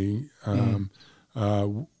works for me,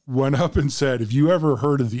 went up and said, have you ever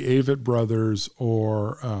heard of the Avett Brothers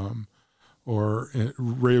or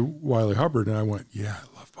Ray Wiley Hubbard? And I went, yeah, I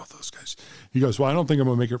love both those guys. He goes, well, I don't think I'm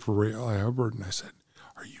going to make it for Ray Wiley Hubbard. And I said,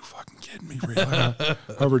 are you fucking kidding me? Ray Wiley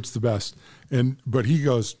Hubbard's the best. But he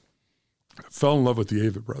goes, I fell in love with the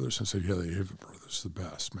Avett Brothers. I said, yeah, the Avett Brothers, the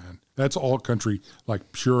best, man. That's all country,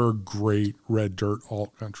 like pure, great, red dirt,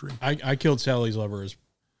 alt country. I Killed Sally's Lover is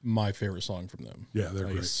my favorite song from them. Yeah, they're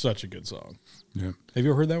great. It's such a good song. Yeah. Have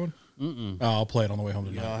you ever heard that one? Mm-mm. Oh, I'll play it on the way home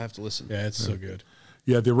tonight. Yeah, I'll have to listen. Yeah, it's so good.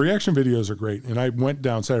 Yeah, the reaction videos are great. And I went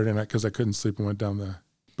down Saturday night because I couldn't sleep and went down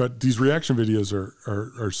but these reaction videos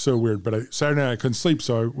are so weird. But Saturday night I couldn't sleep,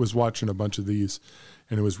 so I was watching a bunch of these,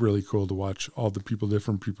 and it was really cool to watch all the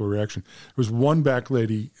different people reaction. There was one back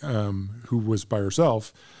lady who was by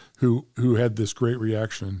herself who had this great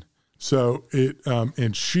reaction. So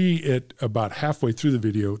and she at about halfway through the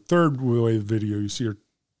video, third way of the video, you see her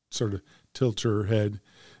sort of tilt her head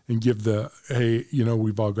and give hey,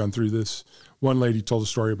 we've all gone through this. One lady told a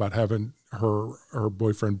story about having her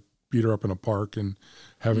boyfriend beat her up in a park and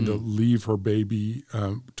having to leave her baby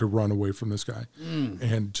to run away from this guy,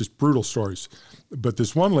 and just brutal stories. But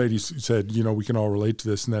this one lady said, we can all relate to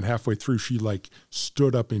this. And then halfway through, she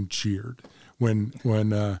stood up and cheered when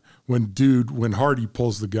Hardy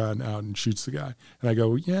pulls the gun out and shoots the guy. And I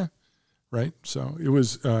go, yeah, right. So it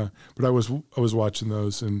was, but I was watching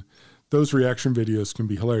those, and those reaction videos can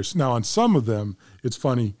be hilarious. Now on some of them, it's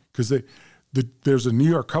funny because there's a New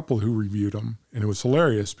York couple who reviewed them, and it was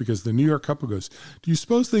hilarious because the New York couple goes, do you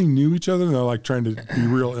suppose they knew each other? And they're trying to be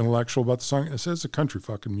real intellectual about the song. And I said, it's a country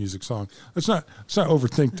fucking music song. Let's not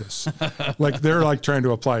overthink this. They're trying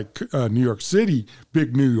to apply New York City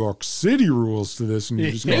rules to this. And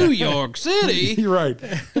you just New York City? You're right.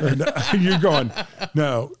 And you're going,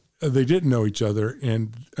 no, they didn't know each other.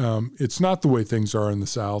 And it's not the way things are in the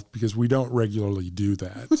South because we don't regularly do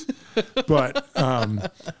that. But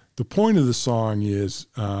the point of the song is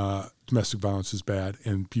domestic violence is bad,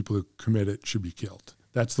 and people who commit it should be killed.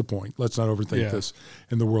 That's the point. Let's not overthink this,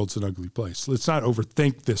 and the world's an ugly place. Let's not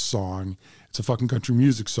overthink this song. It's a fucking country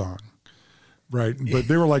music song, right? But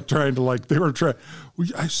they were trying to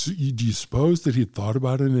do you suppose that he had thought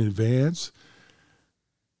about it in advance?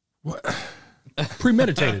 What?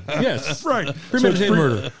 Premeditated, yes. Right. Premeditated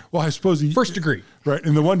murder. Well, I suppose he... First degree. Right.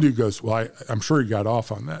 And the one dude goes, well, I'm sure he got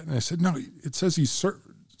off on that. And I said, no, it says he's...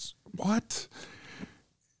 What?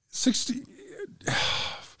 60...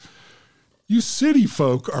 You city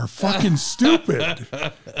folk are fucking stupid.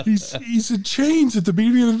 He's in chains at the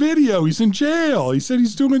beginning of the video. He's in jail. He said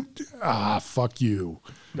he's doing it. Fuck you.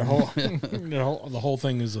 The whole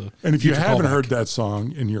thing is a... And if you haven't heard that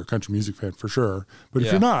song, and you're a country music fan for sure, but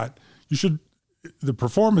if you're not, you should... The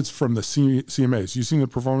performance from the CMAs. You seen the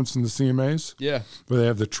performance in the CMAs? Yeah. Where they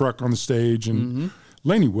have the truck on the stage, and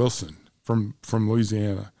Lainey Wilson from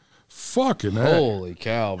Louisiana. Fucking holy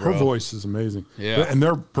cow, bro. Her voice is amazing. Yeah. And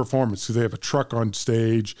their performance, because they have a truck on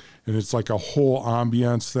stage, and it's like a whole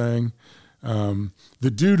ambiance thing. The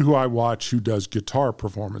dude who I watch who does guitar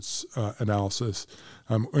performance analysis,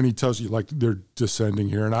 and he tells you they're descending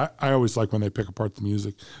here, and I always like when they pick apart the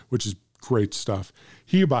music, which is great stuff.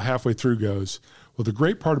 He about halfway through goes, well, the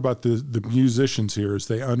great part about the musicians here is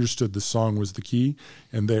they understood the song was the key,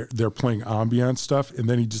 and they're playing ambiance stuff, and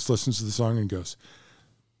then he just listens to the song and goes,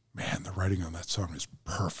 man, the writing on that song is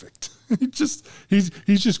perfect. He's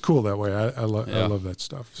just cool that way. I love that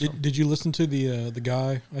stuff. So. Did you listen to the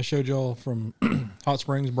guy I showed y'all from Hot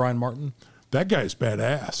Springs, Brian Martin? That guy's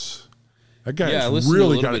badass. That guy has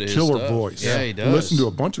really got a killer voice. Yeah, he does. I listened to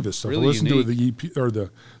a bunch of his stuff. Really I listened to unique. the EP or the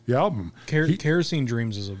album. Kerosene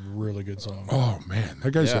Dreams is a really good song. Oh man,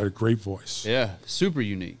 that guy's got a great voice. Yeah, super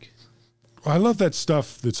unique. I love that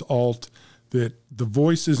stuff that's alt, that the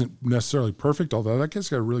voice isn't necessarily perfect, although that guy's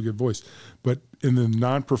got a really good voice. But in the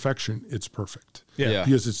non-perfection, it's perfect. Yeah.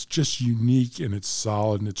 Because it's just unique and it's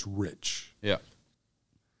solid and it's rich. Yeah.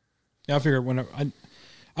 Yeah, I figured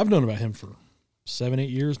I've known about him for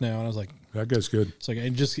 7-8 years now, and I was like, That guy's good. it's like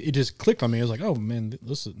it just clicked on me. I was like, oh man,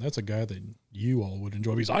 that's a guy that you all would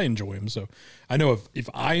enjoy because I enjoy him. So I know if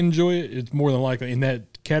I enjoy it, it's more than likely in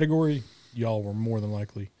that category. Y'all were more than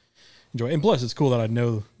likely enjoy it. And plus, it's cool that I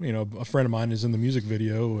know a friend of mine is in the music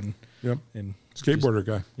video and and skateboarder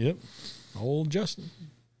guy. Yep, old Justin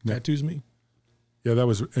tattoos me. Yeah, that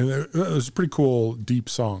was a pretty cool, deep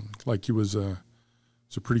song. Like it's a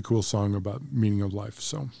pretty cool song about meaning of life.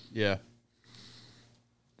 So yeah.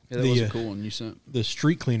 Yeah, that was a cool one you sent. The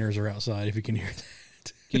street cleaners are outside. If you can hear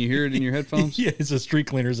that, can you hear it in your headphones? Yeah, it's the street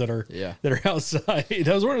cleaners that are outside.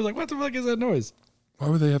 I was wondering, like, what the fuck is that noise? Why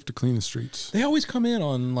would they have to clean the streets? They always come in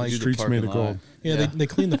on like streets made of gold. Yeah, they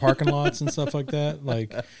clean the parking lots and stuff like that.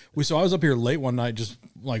 Like so I was up here late one night just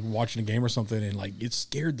like watching a game or something, and like it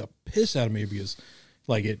scared the piss out of me because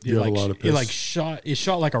like it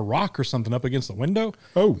shot like a rock or something up against the window.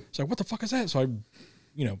 Oh, so like, what the fuck is that? So I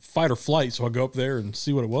fight or flight. So I go up there and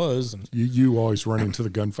see what it was. And you always run into the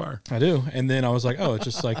gunfire. I do. And then I was like, oh, it's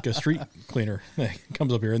just like a street cleaner that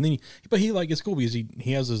comes up here. And then he like, it's cool because he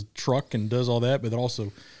has his truck and does all that, but it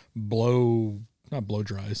also not blow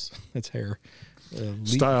dries. That's hair.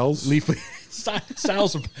 Styles the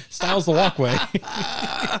walkway.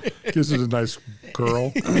 Gives it a nice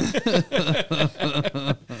curl.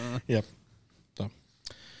 Yep.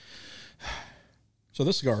 So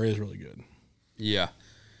this cigar is really good. Yeah.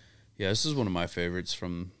 Yeah, this is one of my favorites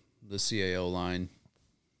from the CAO line.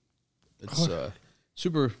 It's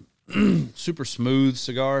super super smooth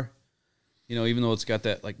cigar. Even though it's got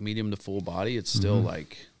that like medium to full body, it's still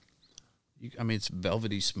like it's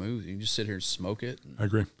velvety smooth. You can just sit here and smoke it. I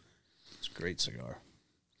agree. It's a great cigar.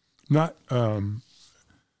 Not like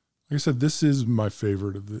I said, this is my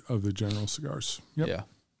favorite of the General cigars. Yep. Yeah.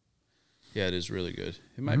 Yeah, it is really good.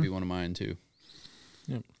 It might be one of mine too.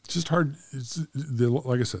 Yep. It's just hard.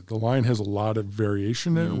 Like I said, the line has a lot of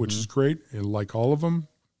variation in it, which is great, and like all of them.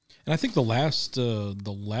 And I think the last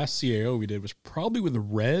CAO we did was probably with the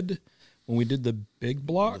red when we did the big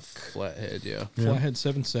block. The flathead, yeah. Flathead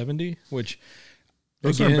 770, which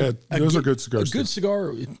those aren't bad. Those are good cigars. A good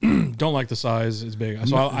cigar. Don't like the size. It's big.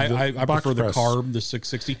 So I prefer the carb, the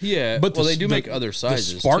 660. Yeah, but they do make other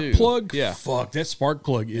sizes. The spark too. plug. Yeah, fuck that spark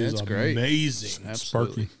plug is amazing.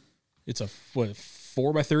 Absolutely. Sparky. It's a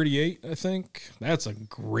 4x38, I think. That's a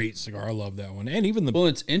great cigar. I love that one. And even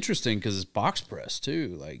it's interesting because it's box press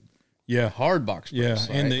too. Like hard box press.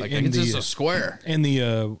 Yeah, and right? It's just a square. And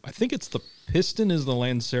I think it's the piston is the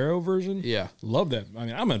Lancero version. Yeah, love that. I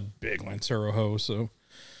mean, I'm a big Lancero ho, so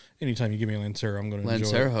anytime you give me a Lancero, I'm going to enjoy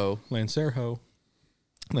it. Lancero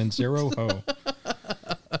ho.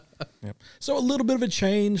 Yep. So a little bit of a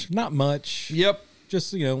change, not much. Yep.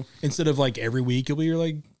 Just instead of like every week, you'll be here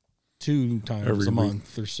like 2 times a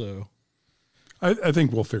month or so. I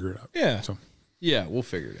think we'll figure it out. Yeah. So. Yeah, we'll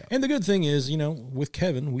figure it out. And the good thing is, with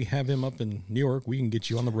Kevin, we have him up in New York. We can get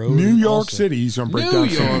you on the road. New York City. He's going to break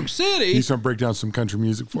down City. He's going to break down some country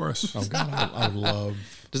music for us. Oh God, I would love.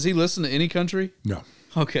 Does he listen to any country? No.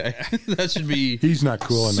 Okay, that should be. He's not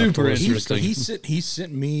cool enough. Super interesting. He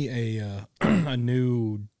sent me a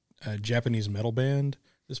new Japanese metal band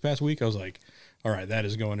this past week. I was like, all right, that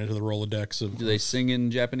is going into the Rolodex of. Do they sing in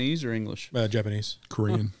Japanese or English? Japanese,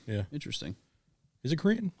 Korean. Huh. Yeah, interesting. Is it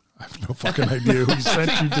Korean? I have no fucking idea who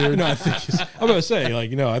sent you, dude. No, I think I'm going to say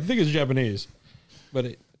I think it's Japanese, but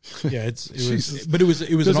it was.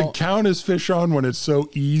 Does it count as fish on when it's so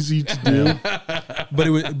easy to do? but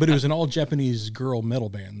it was an all Japanese girl metal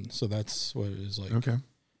band, so that's what it is like. Okay.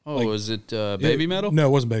 Oh, was it baby metal? No,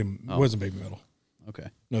 it wasn't baby. It wasn't baby metal. Okay.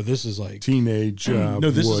 No, this is like teenage. No,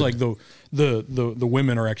 this is like the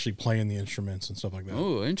women are actually playing the instruments and stuff like that.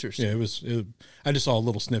 Oh, interesting. Yeah, I just saw a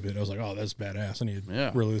little snippet. I was like, oh, that's badass. I need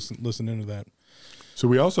to really listen into that. So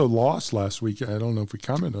we also lost last week. I don't know if we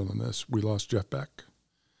commented on this. We lost Jeff Beck.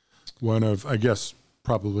 One of, I guess,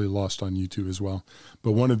 probably lost on YouTube as well,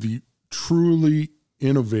 but one of the truly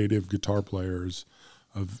innovative guitar players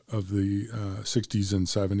of the 60s and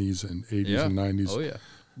 70s and 80s and 90s. Oh, yeah.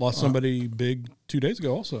 Lost somebody big 2 days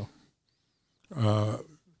ago also.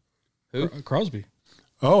 Who? Crosby.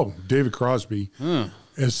 Oh, David Crosby.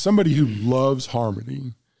 As somebody who loves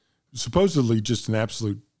harmony, supposedly just an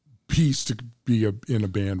absolute beast to be in a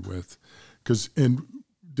band with. And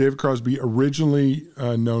David Crosby, originally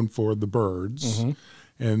known for the Byrds,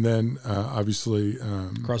 and then obviously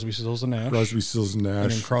Crosby, Stills and Nash. Crosby, Stills and Nash,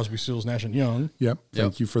 and then Crosby, Stills, Nash and Young. Yep.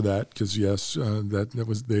 Thank you for that, because yes, that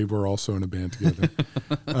was they were also in a band together.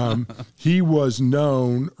 He was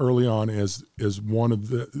known early on as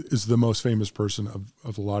the most famous person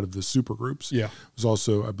of a lot of the supergroups. Yeah, was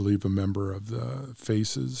also, I believe, a member of the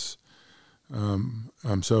Faces.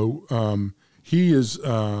 he is.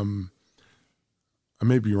 I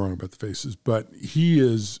may be wrong about the faces, but he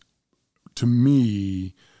is, to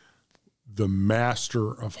me, the master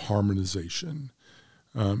of harmonization.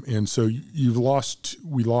 And so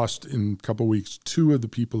we lost in a couple of weeks 2 of the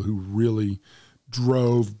people who really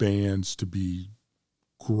drove bands to be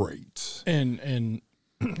great. And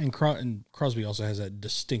Crosby also has that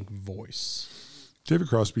distinct voice. David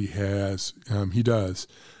Crosby has, he does.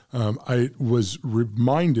 I was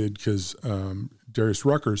reminded because Darius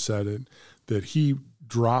Rucker said it, that he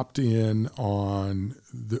dropped in on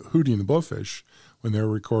the Hootie and the Blowfish when they were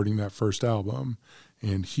recording that first album,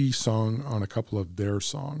 and he sung on a couple of their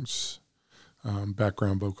songs,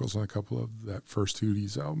 background vocals on a couple of that first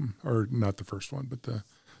Hootie's album, or not the first one, but the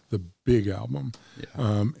big album.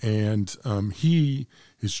 Yeah. He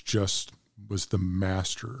was the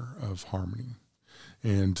master of harmony,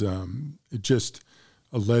 and it just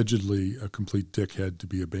allegedly a complete dickhead to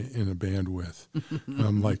be in a band with,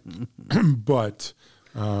 but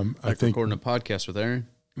I think recording a podcast with Aaron.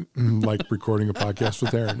 Like recording a podcast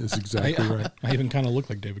with Aaron is exactly right. I even kind of look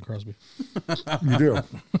like David Crosby. You do.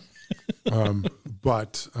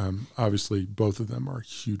 But obviously both of them are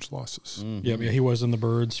huge losses. Mm-hmm. Yeah, he was in the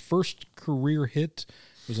Byrds. First career hit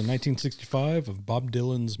was in 1965 of Bob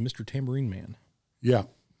Dylan's Mr. Tambourine Man. Yeah.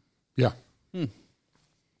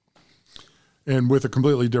 And with a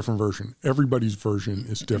completely different version. Everybody's version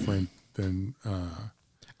is different than...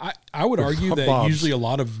 I would argue that Bob's. usually a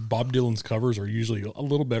lot of Bob Dylan's covers are usually a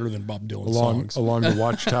little better than Bob Dylan's songs. Along the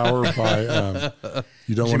Watchtower by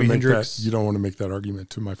you don't want to make Hendrix. that. You don't want to make that argument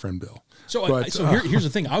to my friend Bill. So here's the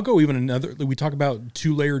thing. I'll go even another. We talk about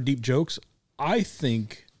 2-layer deep jokes. I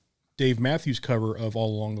think Dave Matthews' cover of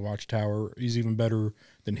All Along the Watchtower is even better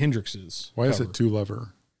than Hendrix's. Why cover. is it two level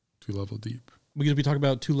deep? Because we talk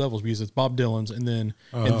about 2 levels, because it's Bob Dylan's and then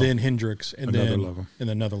Hendrix and Another then level. and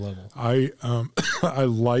another level. I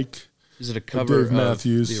like. Is it a cover Dave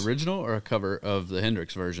Matthews. of the original or a cover of the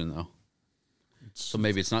Hendrix version though? So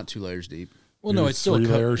maybe it's not 2 layers deep. Well, no, Maybe it's still 3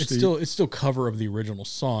 it's layers still cover of the original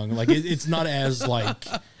song. Like it's not as like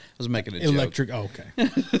I was making a joke. electric. Oh, okay,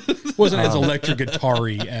 wasn't as electric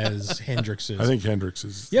guitar-y as Hendrix's. I think Hendrix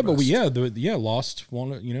is. Yeah, but best. lost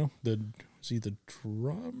one. Was he the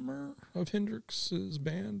drummer of Hendrix's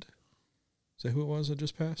band? Is that who it was that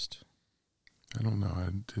just passed? I don't know. I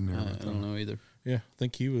didn't hear I don't know either. Yeah, I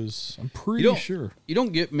think he was. I'm pretty sure. You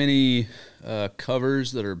don't get many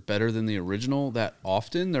covers that are better than the original that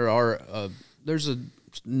often. There's a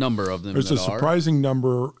number of them. There's a surprising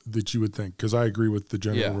number that you would think, because I agree with the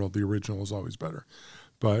general rule. The original is always better.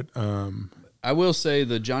 But I will say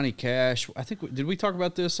the Johnny Cash. I think did we talk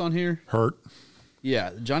about this on here? Hurt.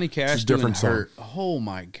 Yeah, Johnny Cash It's a different doing Hurt. song. Oh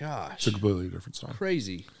my gosh, It's a completely different song.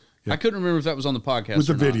 crazy. Yeah. I couldn't remember if that was on the podcast With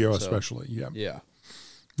the or video, not, so- especially. Yeah. Yeah.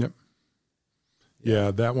 Yep.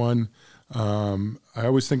 Yeah, that one. I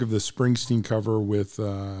always think of the Springsteen cover with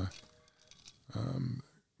the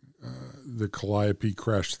Calliope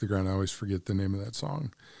Crash to the Ground. I always forget the name of that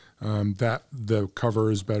song. That the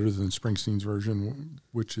cover is better than Springsteen's version,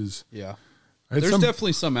 which is Yeah. There's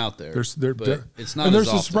definitely some out there. But it's not. And there's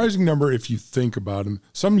as a often. surprising number if you think about them.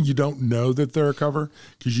 Some you don't know that they're a cover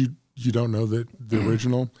because you don't know that the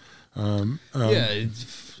original.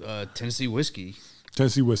 It's, Tennessee Whiskey.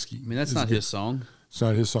 Tennessee Whiskey. I mean, that's not his song. It's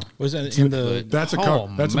not his song. Was that in the? That's a Oh,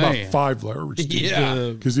 cover. That's man. about 5 layers.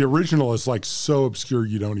 Yeah. Because the original is like so obscure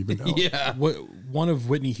you don't even know. Yeah. One of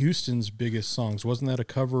Whitney Houston's biggest songs, wasn't that a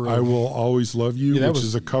cover of? I Will Always Love You, Yeah, that which was-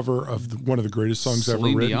 is a cover of one of the greatest songs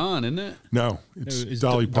Celine ever written. Dion, isn't it? No, it's Is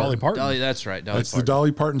Dolly Dolly Parton. Parton. Dolly, that's right. Dolly That's the Parton.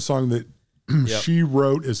 Dolly Parton song that Yep. she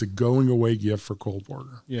wrote as a going away gift for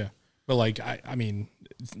Coldwater. Yeah, but like I mean,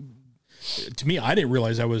 to me, I didn't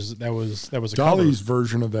realize that was a Dolly's cover.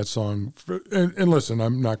 version of that song, and listen,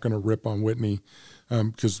 I'm not going to rip on Whitney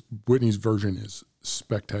because Whitney's version is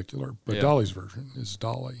spectacular, but Yeah. Dolly's version is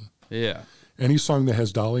Dolly. Yeah. Any song that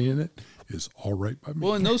has Dolly in it is all right by me.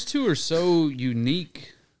 Well, and those two are so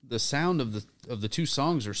unique. The sound of the 2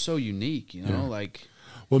 songs are so unique. Like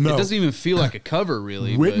well, no, it doesn't even feel like a cover,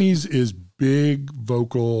 really. Whitney's is big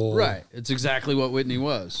vocal, but, right? It's exactly what Whitney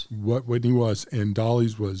was. What Whitney was, and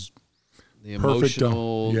Dolly's was The Perfect,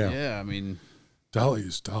 emotional. yeah. Yeah. I mean, Dolly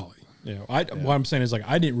is Dolly. What I'm saying is like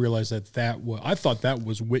I didn't realize that was. I thought that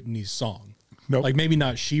was Whitney's song. Nope. Like maybe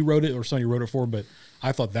not she wrote it or somebody wrote it for her, but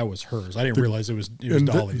I thought that was hers. I didn't realize it was And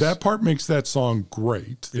Dolly's. that part makes that song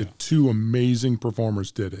great. The 2 amazing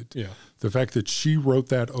performers did it. Yeah. The fact that she wrote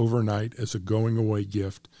that overnight as a going away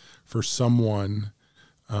gift for someone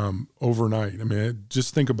overnight. I mean,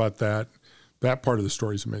 just think about that. That part of the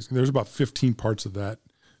story is amazing. There's about 15 parts of that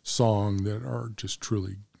song that are just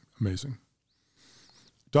truly amazing.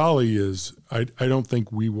 Dolly is, I don't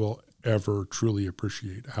think we will ever truly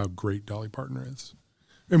appreciate how great Dolly Parton is.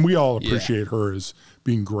 And we all appreciate her as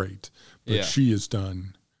being great. But she's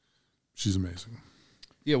amazing.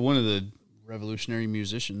 Yeah, one of the revolutionary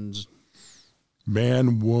musicians.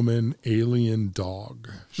 Man, woman, alien, dog.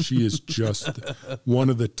 She is just one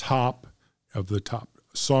of the top.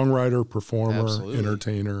 Songwriter, performer,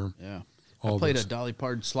 entertainer. Yeah. I played a Dolly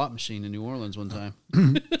Parton slot machine in New Orleans one time.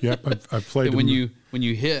 Yep, I've played. And when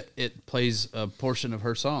you hit, it plays a portion of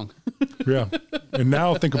her song. Yeah, and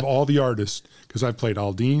now think of all the artists, because I've played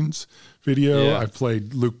Aldean's video, I've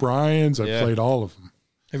played Luke Bryan's, I've played all of them.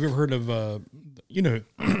 Have you ever heard of you know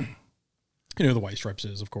the White Stripes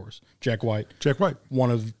is, of course, Jack White. Jack White,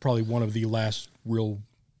 probably one of the last real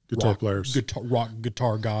guitar players, rock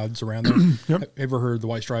guitar gods around there. Yep. Have you ever heard the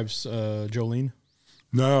White Stripes, Jolene?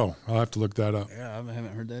 No, I'll have to look that up. Yeah, I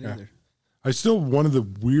haven't heard that either. I still, one of the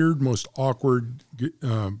weird, most awkward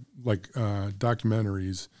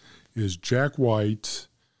documentaries is Jack White,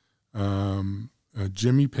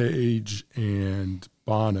 Jimmy Page, and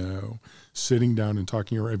Bono sitting down and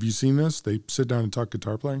talking. Have you seen this? They sit down and talk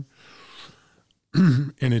guitar playing.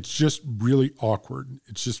 And it's just really awkward.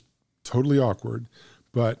 It's just totally awkward.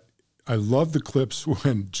 But I love the clips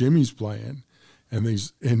when Jimmy's playing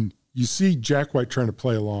and you see Jack White trying to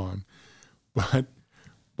play along, but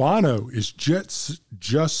Bono is just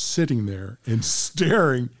sitting there and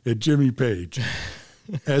staring at Jimmy Page.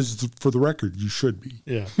 For the record, you should be.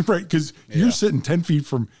 Yeah. Right? Because you're sitting 10 feet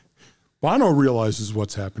from... Bono realizes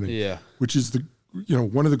what's happening. Yeah. Which is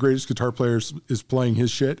one of the greatest guitar players is playing his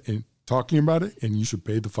shit and talking about it, and you should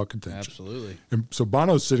pay the fuck attention. Absolutely. And so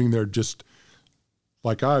Bono's sitting there just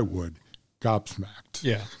like I would, gobsmacked.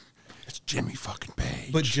 Yeah. It's Jimmy fucking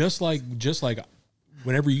Page. But just like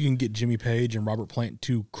whenever you can get Jimmy Page and Robert Plant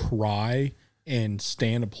to cry and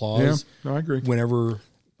stand applause. Yeah, no, I agree. Whenever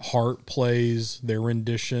Heart plays their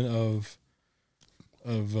rendition of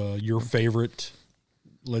your favorite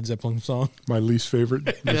Led Zeppelin song. My least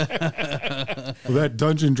favorite. Well, that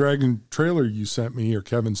Dungeon Dragon trailer you sent me, or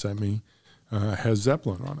Kevin sent me, has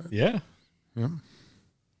Zeppelin on it. Yeah. Yeah.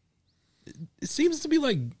 It seems to be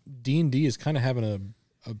like D&D is kind of having a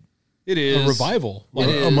revival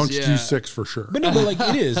amongst you six for sure. But no, but like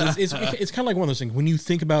it is. It's kind of like one of those things. When you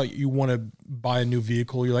think about you want to buy a new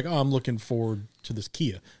vehicle, you're like, oh, I'm looking forward to this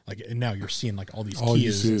Kia. Like, and now you're seeing like all these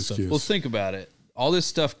Kias and stuff. Kias. Well, think about it. All this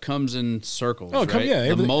stuff comes in circles. Oh,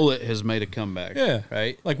 right? The mullet has made a comeback. Yeah,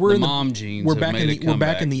 right. Like we're the in mom jeans. We're back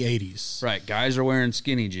in the 80s. Right. Guys are wearing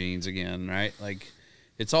skinny jeans again. Right. Like.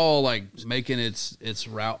 It's all like making its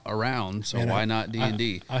route around, so why not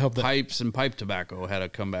D&D? I hope that pipes and pipe tobacco had a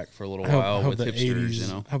comeback for a little while with hipsters.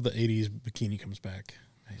 80s, I hope the 80s bikini comes back.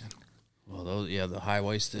 Man. Well, the high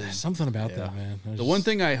waisted. Something about that, man. The one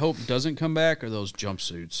thing I hope doesn't come back are those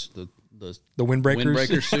jumpsuits, the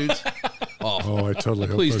windbreakers suits. Oh, I totally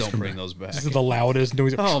hope please don't bring those back. This is the loudest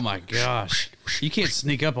noise. Oh my gosh, you can't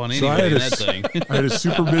sneak up on anybody in that thing. I had a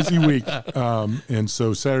super busy week, and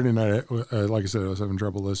so Saturday night, like I said, I was having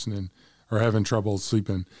trouble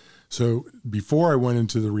sleeping. So before I went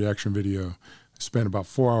into the reaction video, I spent about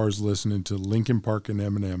 4 hours listening to Linkin Park and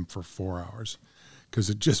Eminem for 4 hours because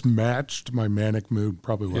it just matched my manic mood.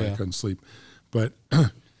 Probably why I couldn't sleep, but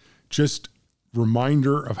just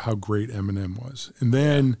reminder of how great Eminem was, and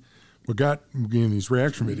then. What got me in these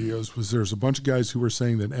reaction videos was there's a bunch of guys who were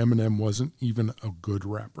saying that Eminem wasn't even a good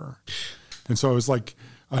rapper. And so it was like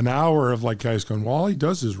an hour of like guys going, well, all he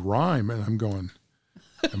does is rhyme. And I'm going,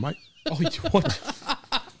 am I? All he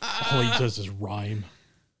does is rhyme.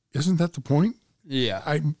 Isn't that the point? Yeah.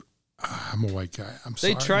 I'm a white guy. I'm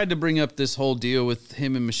sorry. They tried to bring up this whole deal with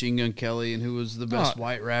him and Machine Gun Kelly and who was the best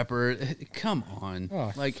white rapper. Come on.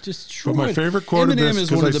 But my favorite quote Eminem of this,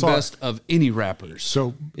 is one of the best of any rappers.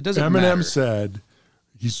 So it doesn't Eminem matter. said,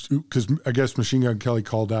 because I guess Machine Gun Kelly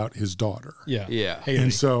called out his daughter. Yeah. And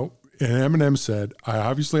Eminem said, I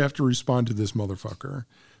obviously have to respond to this motherfucker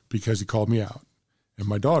because he called me out and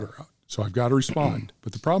my daughter out. So I've got to respond.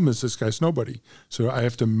 But the problem is this guy's nobody. So I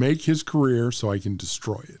have to make his career so I can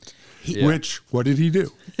destroy it. Which, what did he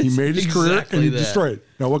do? He made his career and he destroyed it.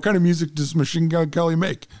 Now, what kind of music does Machine Gun Kelly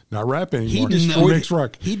make? Not rap anymore. He makes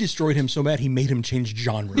rock. He destroyed him so bad he made him change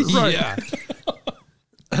genres. Right. Yeah.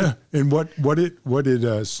 And what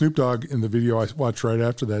did Snoop Dogg in the video I watched right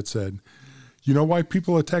after that said, you know why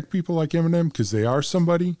people attack people like Eminem? Because they are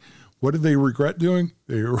somebody. What did they regret doing?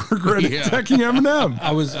 They regret attacking Eminem.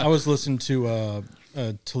 I was listening to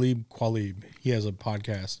Talib Kweli. He has a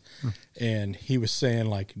podcast, and he was saying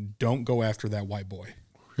like, "Don't go after that white boy.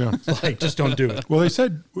 Yeah, like just don't do it." Well, they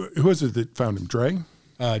said, who was it that found him? Dre.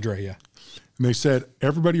 Dre, yeah. And they said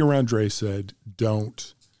everybody around Dre said,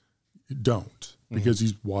 "Don't don't, because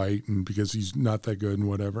he's white and because he's not that good and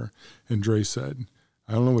whatever. And Dre said,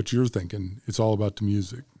 I don't know what you're thinking. It's all about the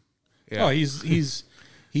music. Yeah. Oh, he's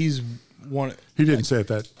one. He didn't say it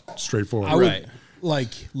that straightforward. I would, like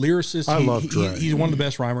lyricist. I love Dre. He's one of the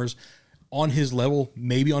best rhymers on his level.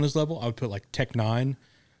 Maybe on his level, I would put like Tech Nine.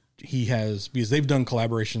 He has, because they've done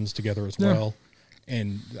collaborations together as well.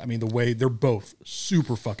 And I mean, the way they're both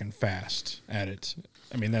super fucking fast at it.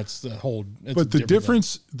 I mean, that's the whole. But the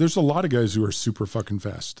difference, there's a lot of guys who are super fucking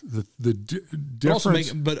fast. The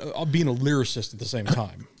difference, but being a lyricist at the same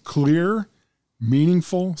time, clear,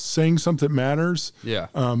 meaningful, saying something that matters. Yeah.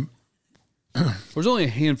 There's only a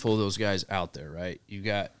handful of those guys out there, right? You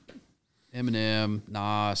got Eminem,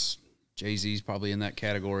 Nas, Jay-Z's probably in that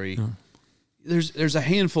category. Yeah. There's a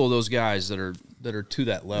handful of those guys that are to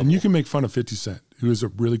that level. And you can make fun of 50 Cent, who is a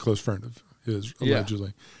really close friend of his,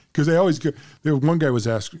 allegedly. Because they always go. One guy was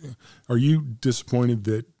asked, "Are you disappointed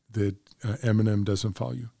that Eminem doesn't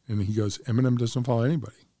follow you?" And he goes, "Eminem doesn't follow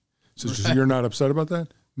anybody." He says, "You're not upset about that?"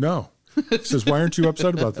 No. He says, "Why aren't you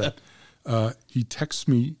upset about that?" He texts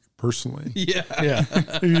me personally. Yeah.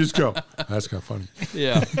 And you just go, "That's kind of funny."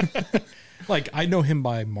 Yeah. Like, I know him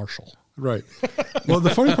by Marshall. Right. Well, the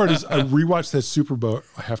funny part is I rewatched that Super Bowl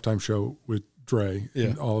halftime show with Dre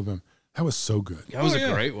and all of them. That was so good. That was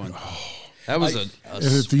a great one. That was a and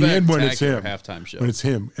at the end when it's him, halftime show. When it's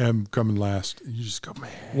him, M coming last, you just go, man.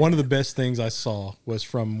 One of the best things I saw was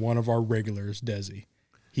from one of our regulars, Desi.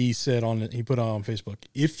 He said he put on Facebook,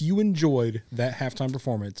 if you enjoyed that halftime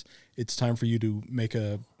performance, it's time for you to make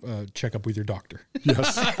a checkup with your doctor.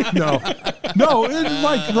 Yes. No,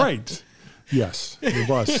 right. Yes, it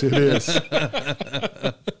was. It is.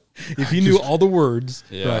 If you knew all the words,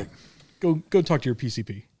 right. Go talk to your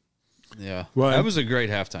PCP. Yeah. Well, that was a great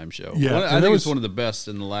halftime show. Yeah. I think it's one of the best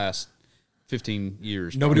in the last 15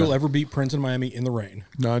 years. Nobody will ever beat Prince in Miami in the rain.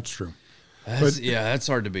 No, it's true. That's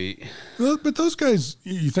hard to beat. But those guys,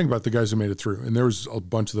 you think about the guys who made it through, and there was a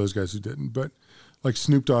bunch of those guys who didn't. But like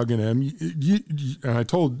Snoop Dogg and M, and I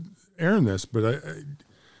told Aaron this, but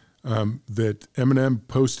that Eminem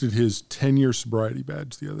posted his 10-year sobriety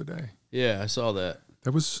badge the other day. Yeah, I saw that.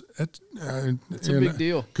 That was it's a big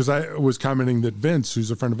deal. Because I was commenting that Vince, who's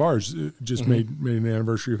a friend of ours, just made an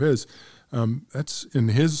anniversary of his. That's in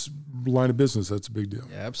his line of business. That's a big deal.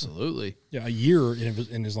 Yeah, absolutely. Yeah, a year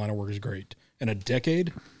in his line of work is great, and a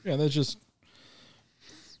decade, that's just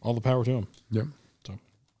all the power to him. Yep. So,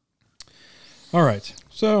 all right.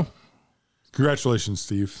 So, congratulations,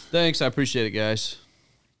 Steve. Thanks. I appreciate it, guys.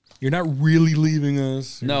 You're not really leaving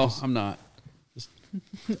us. No, I'm not.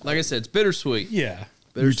 Like I said, it's bittersweet. Yeah.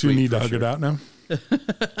 You two need to hug it out now?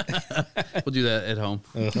 We'll do that at home.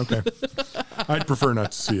 Okay. I'd prefer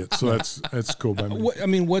not to see it, so that's cool by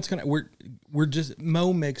me. We're just,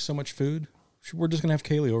 Mo makes so much food. We're just gonna have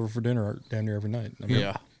Kaylee over for dinner down here every night.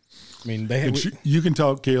 Yeah. I mean, you can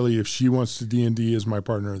tell Kaylee if she wants to D&D as my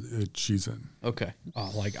partner, that she's in. Okay.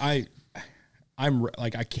 I'm like, I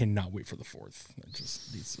cannot wait for the 4th. It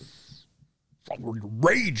just needs to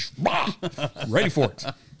rage. Ready for it.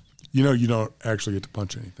 You don't actually get to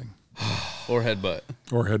punch anything. Or headbutt.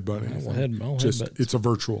 Anything. It's a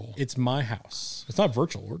virtual. It's my house. It's not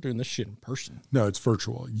virtual. We're doing this shit in person. No, it's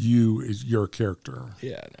virtual. You're a character.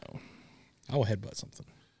 Yeah, no. I will headbutt something.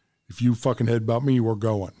 If you fucking headbutt me, we're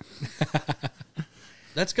going.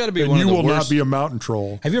 That's got to be one of the worst. You will not be a mountain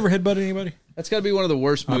troll. Have you ever headbutted anybody? That's got to be one of the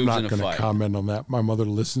worst moves in a fight. I'm not going to comment on that. My mother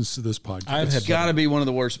listens to this podcast. It's got to be one of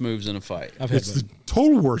the worst moves in a fight. It's the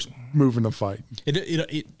total worst move in a fight.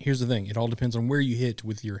 Here's the thing. It all depends on where you hit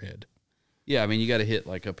with your head. Yeah, I mean, you got to hit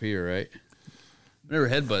like up here, right? I've never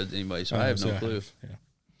headbutted anybody, so I have no clue. Yeah.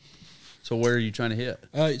 So where are you trying to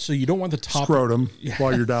hit? So you don't want the top scrotum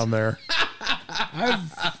while you're down there.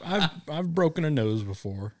 I've broken a nose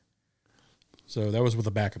before. So that was with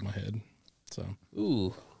the back of my head. So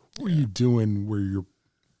ooh. What are you doing where you're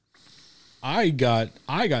I got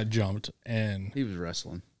jumped and he was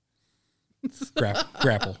wrestling.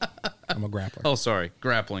 Grapple. I'm a grappler. Oh, sorry.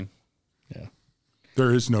 Grappling. Yeah.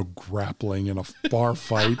 There is no grappling in a bar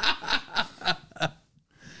fight. I'm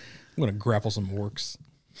going to grapple some orcs.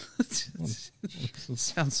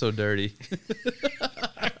 Sounds so dirty.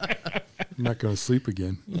 I'm not going to sleep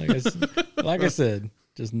again. Like I said,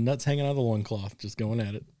 just nuts hanging out of the loincloth, just going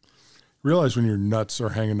at it. Realize when your nuts are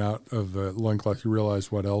hanging out of the loincloth, you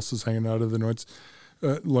realize what else is hanging out of the nuts.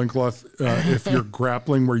 Loincloth, if you're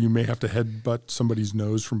grappling where you may have to headbutt somebody's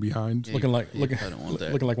nose from behind. Yeah, looking like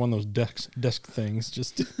one of those desk things.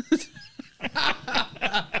 Just clack,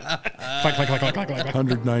 clack, clack, clack, clack, clack.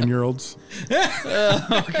 109-year-olds.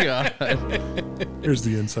 Oh, God. Here's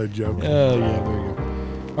the inside joke. Oh, yeah, there you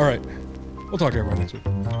go. All right. We'll talk to everyone next week.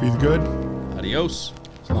 Be good. Adios.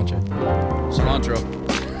 Cilantro. Cilantro.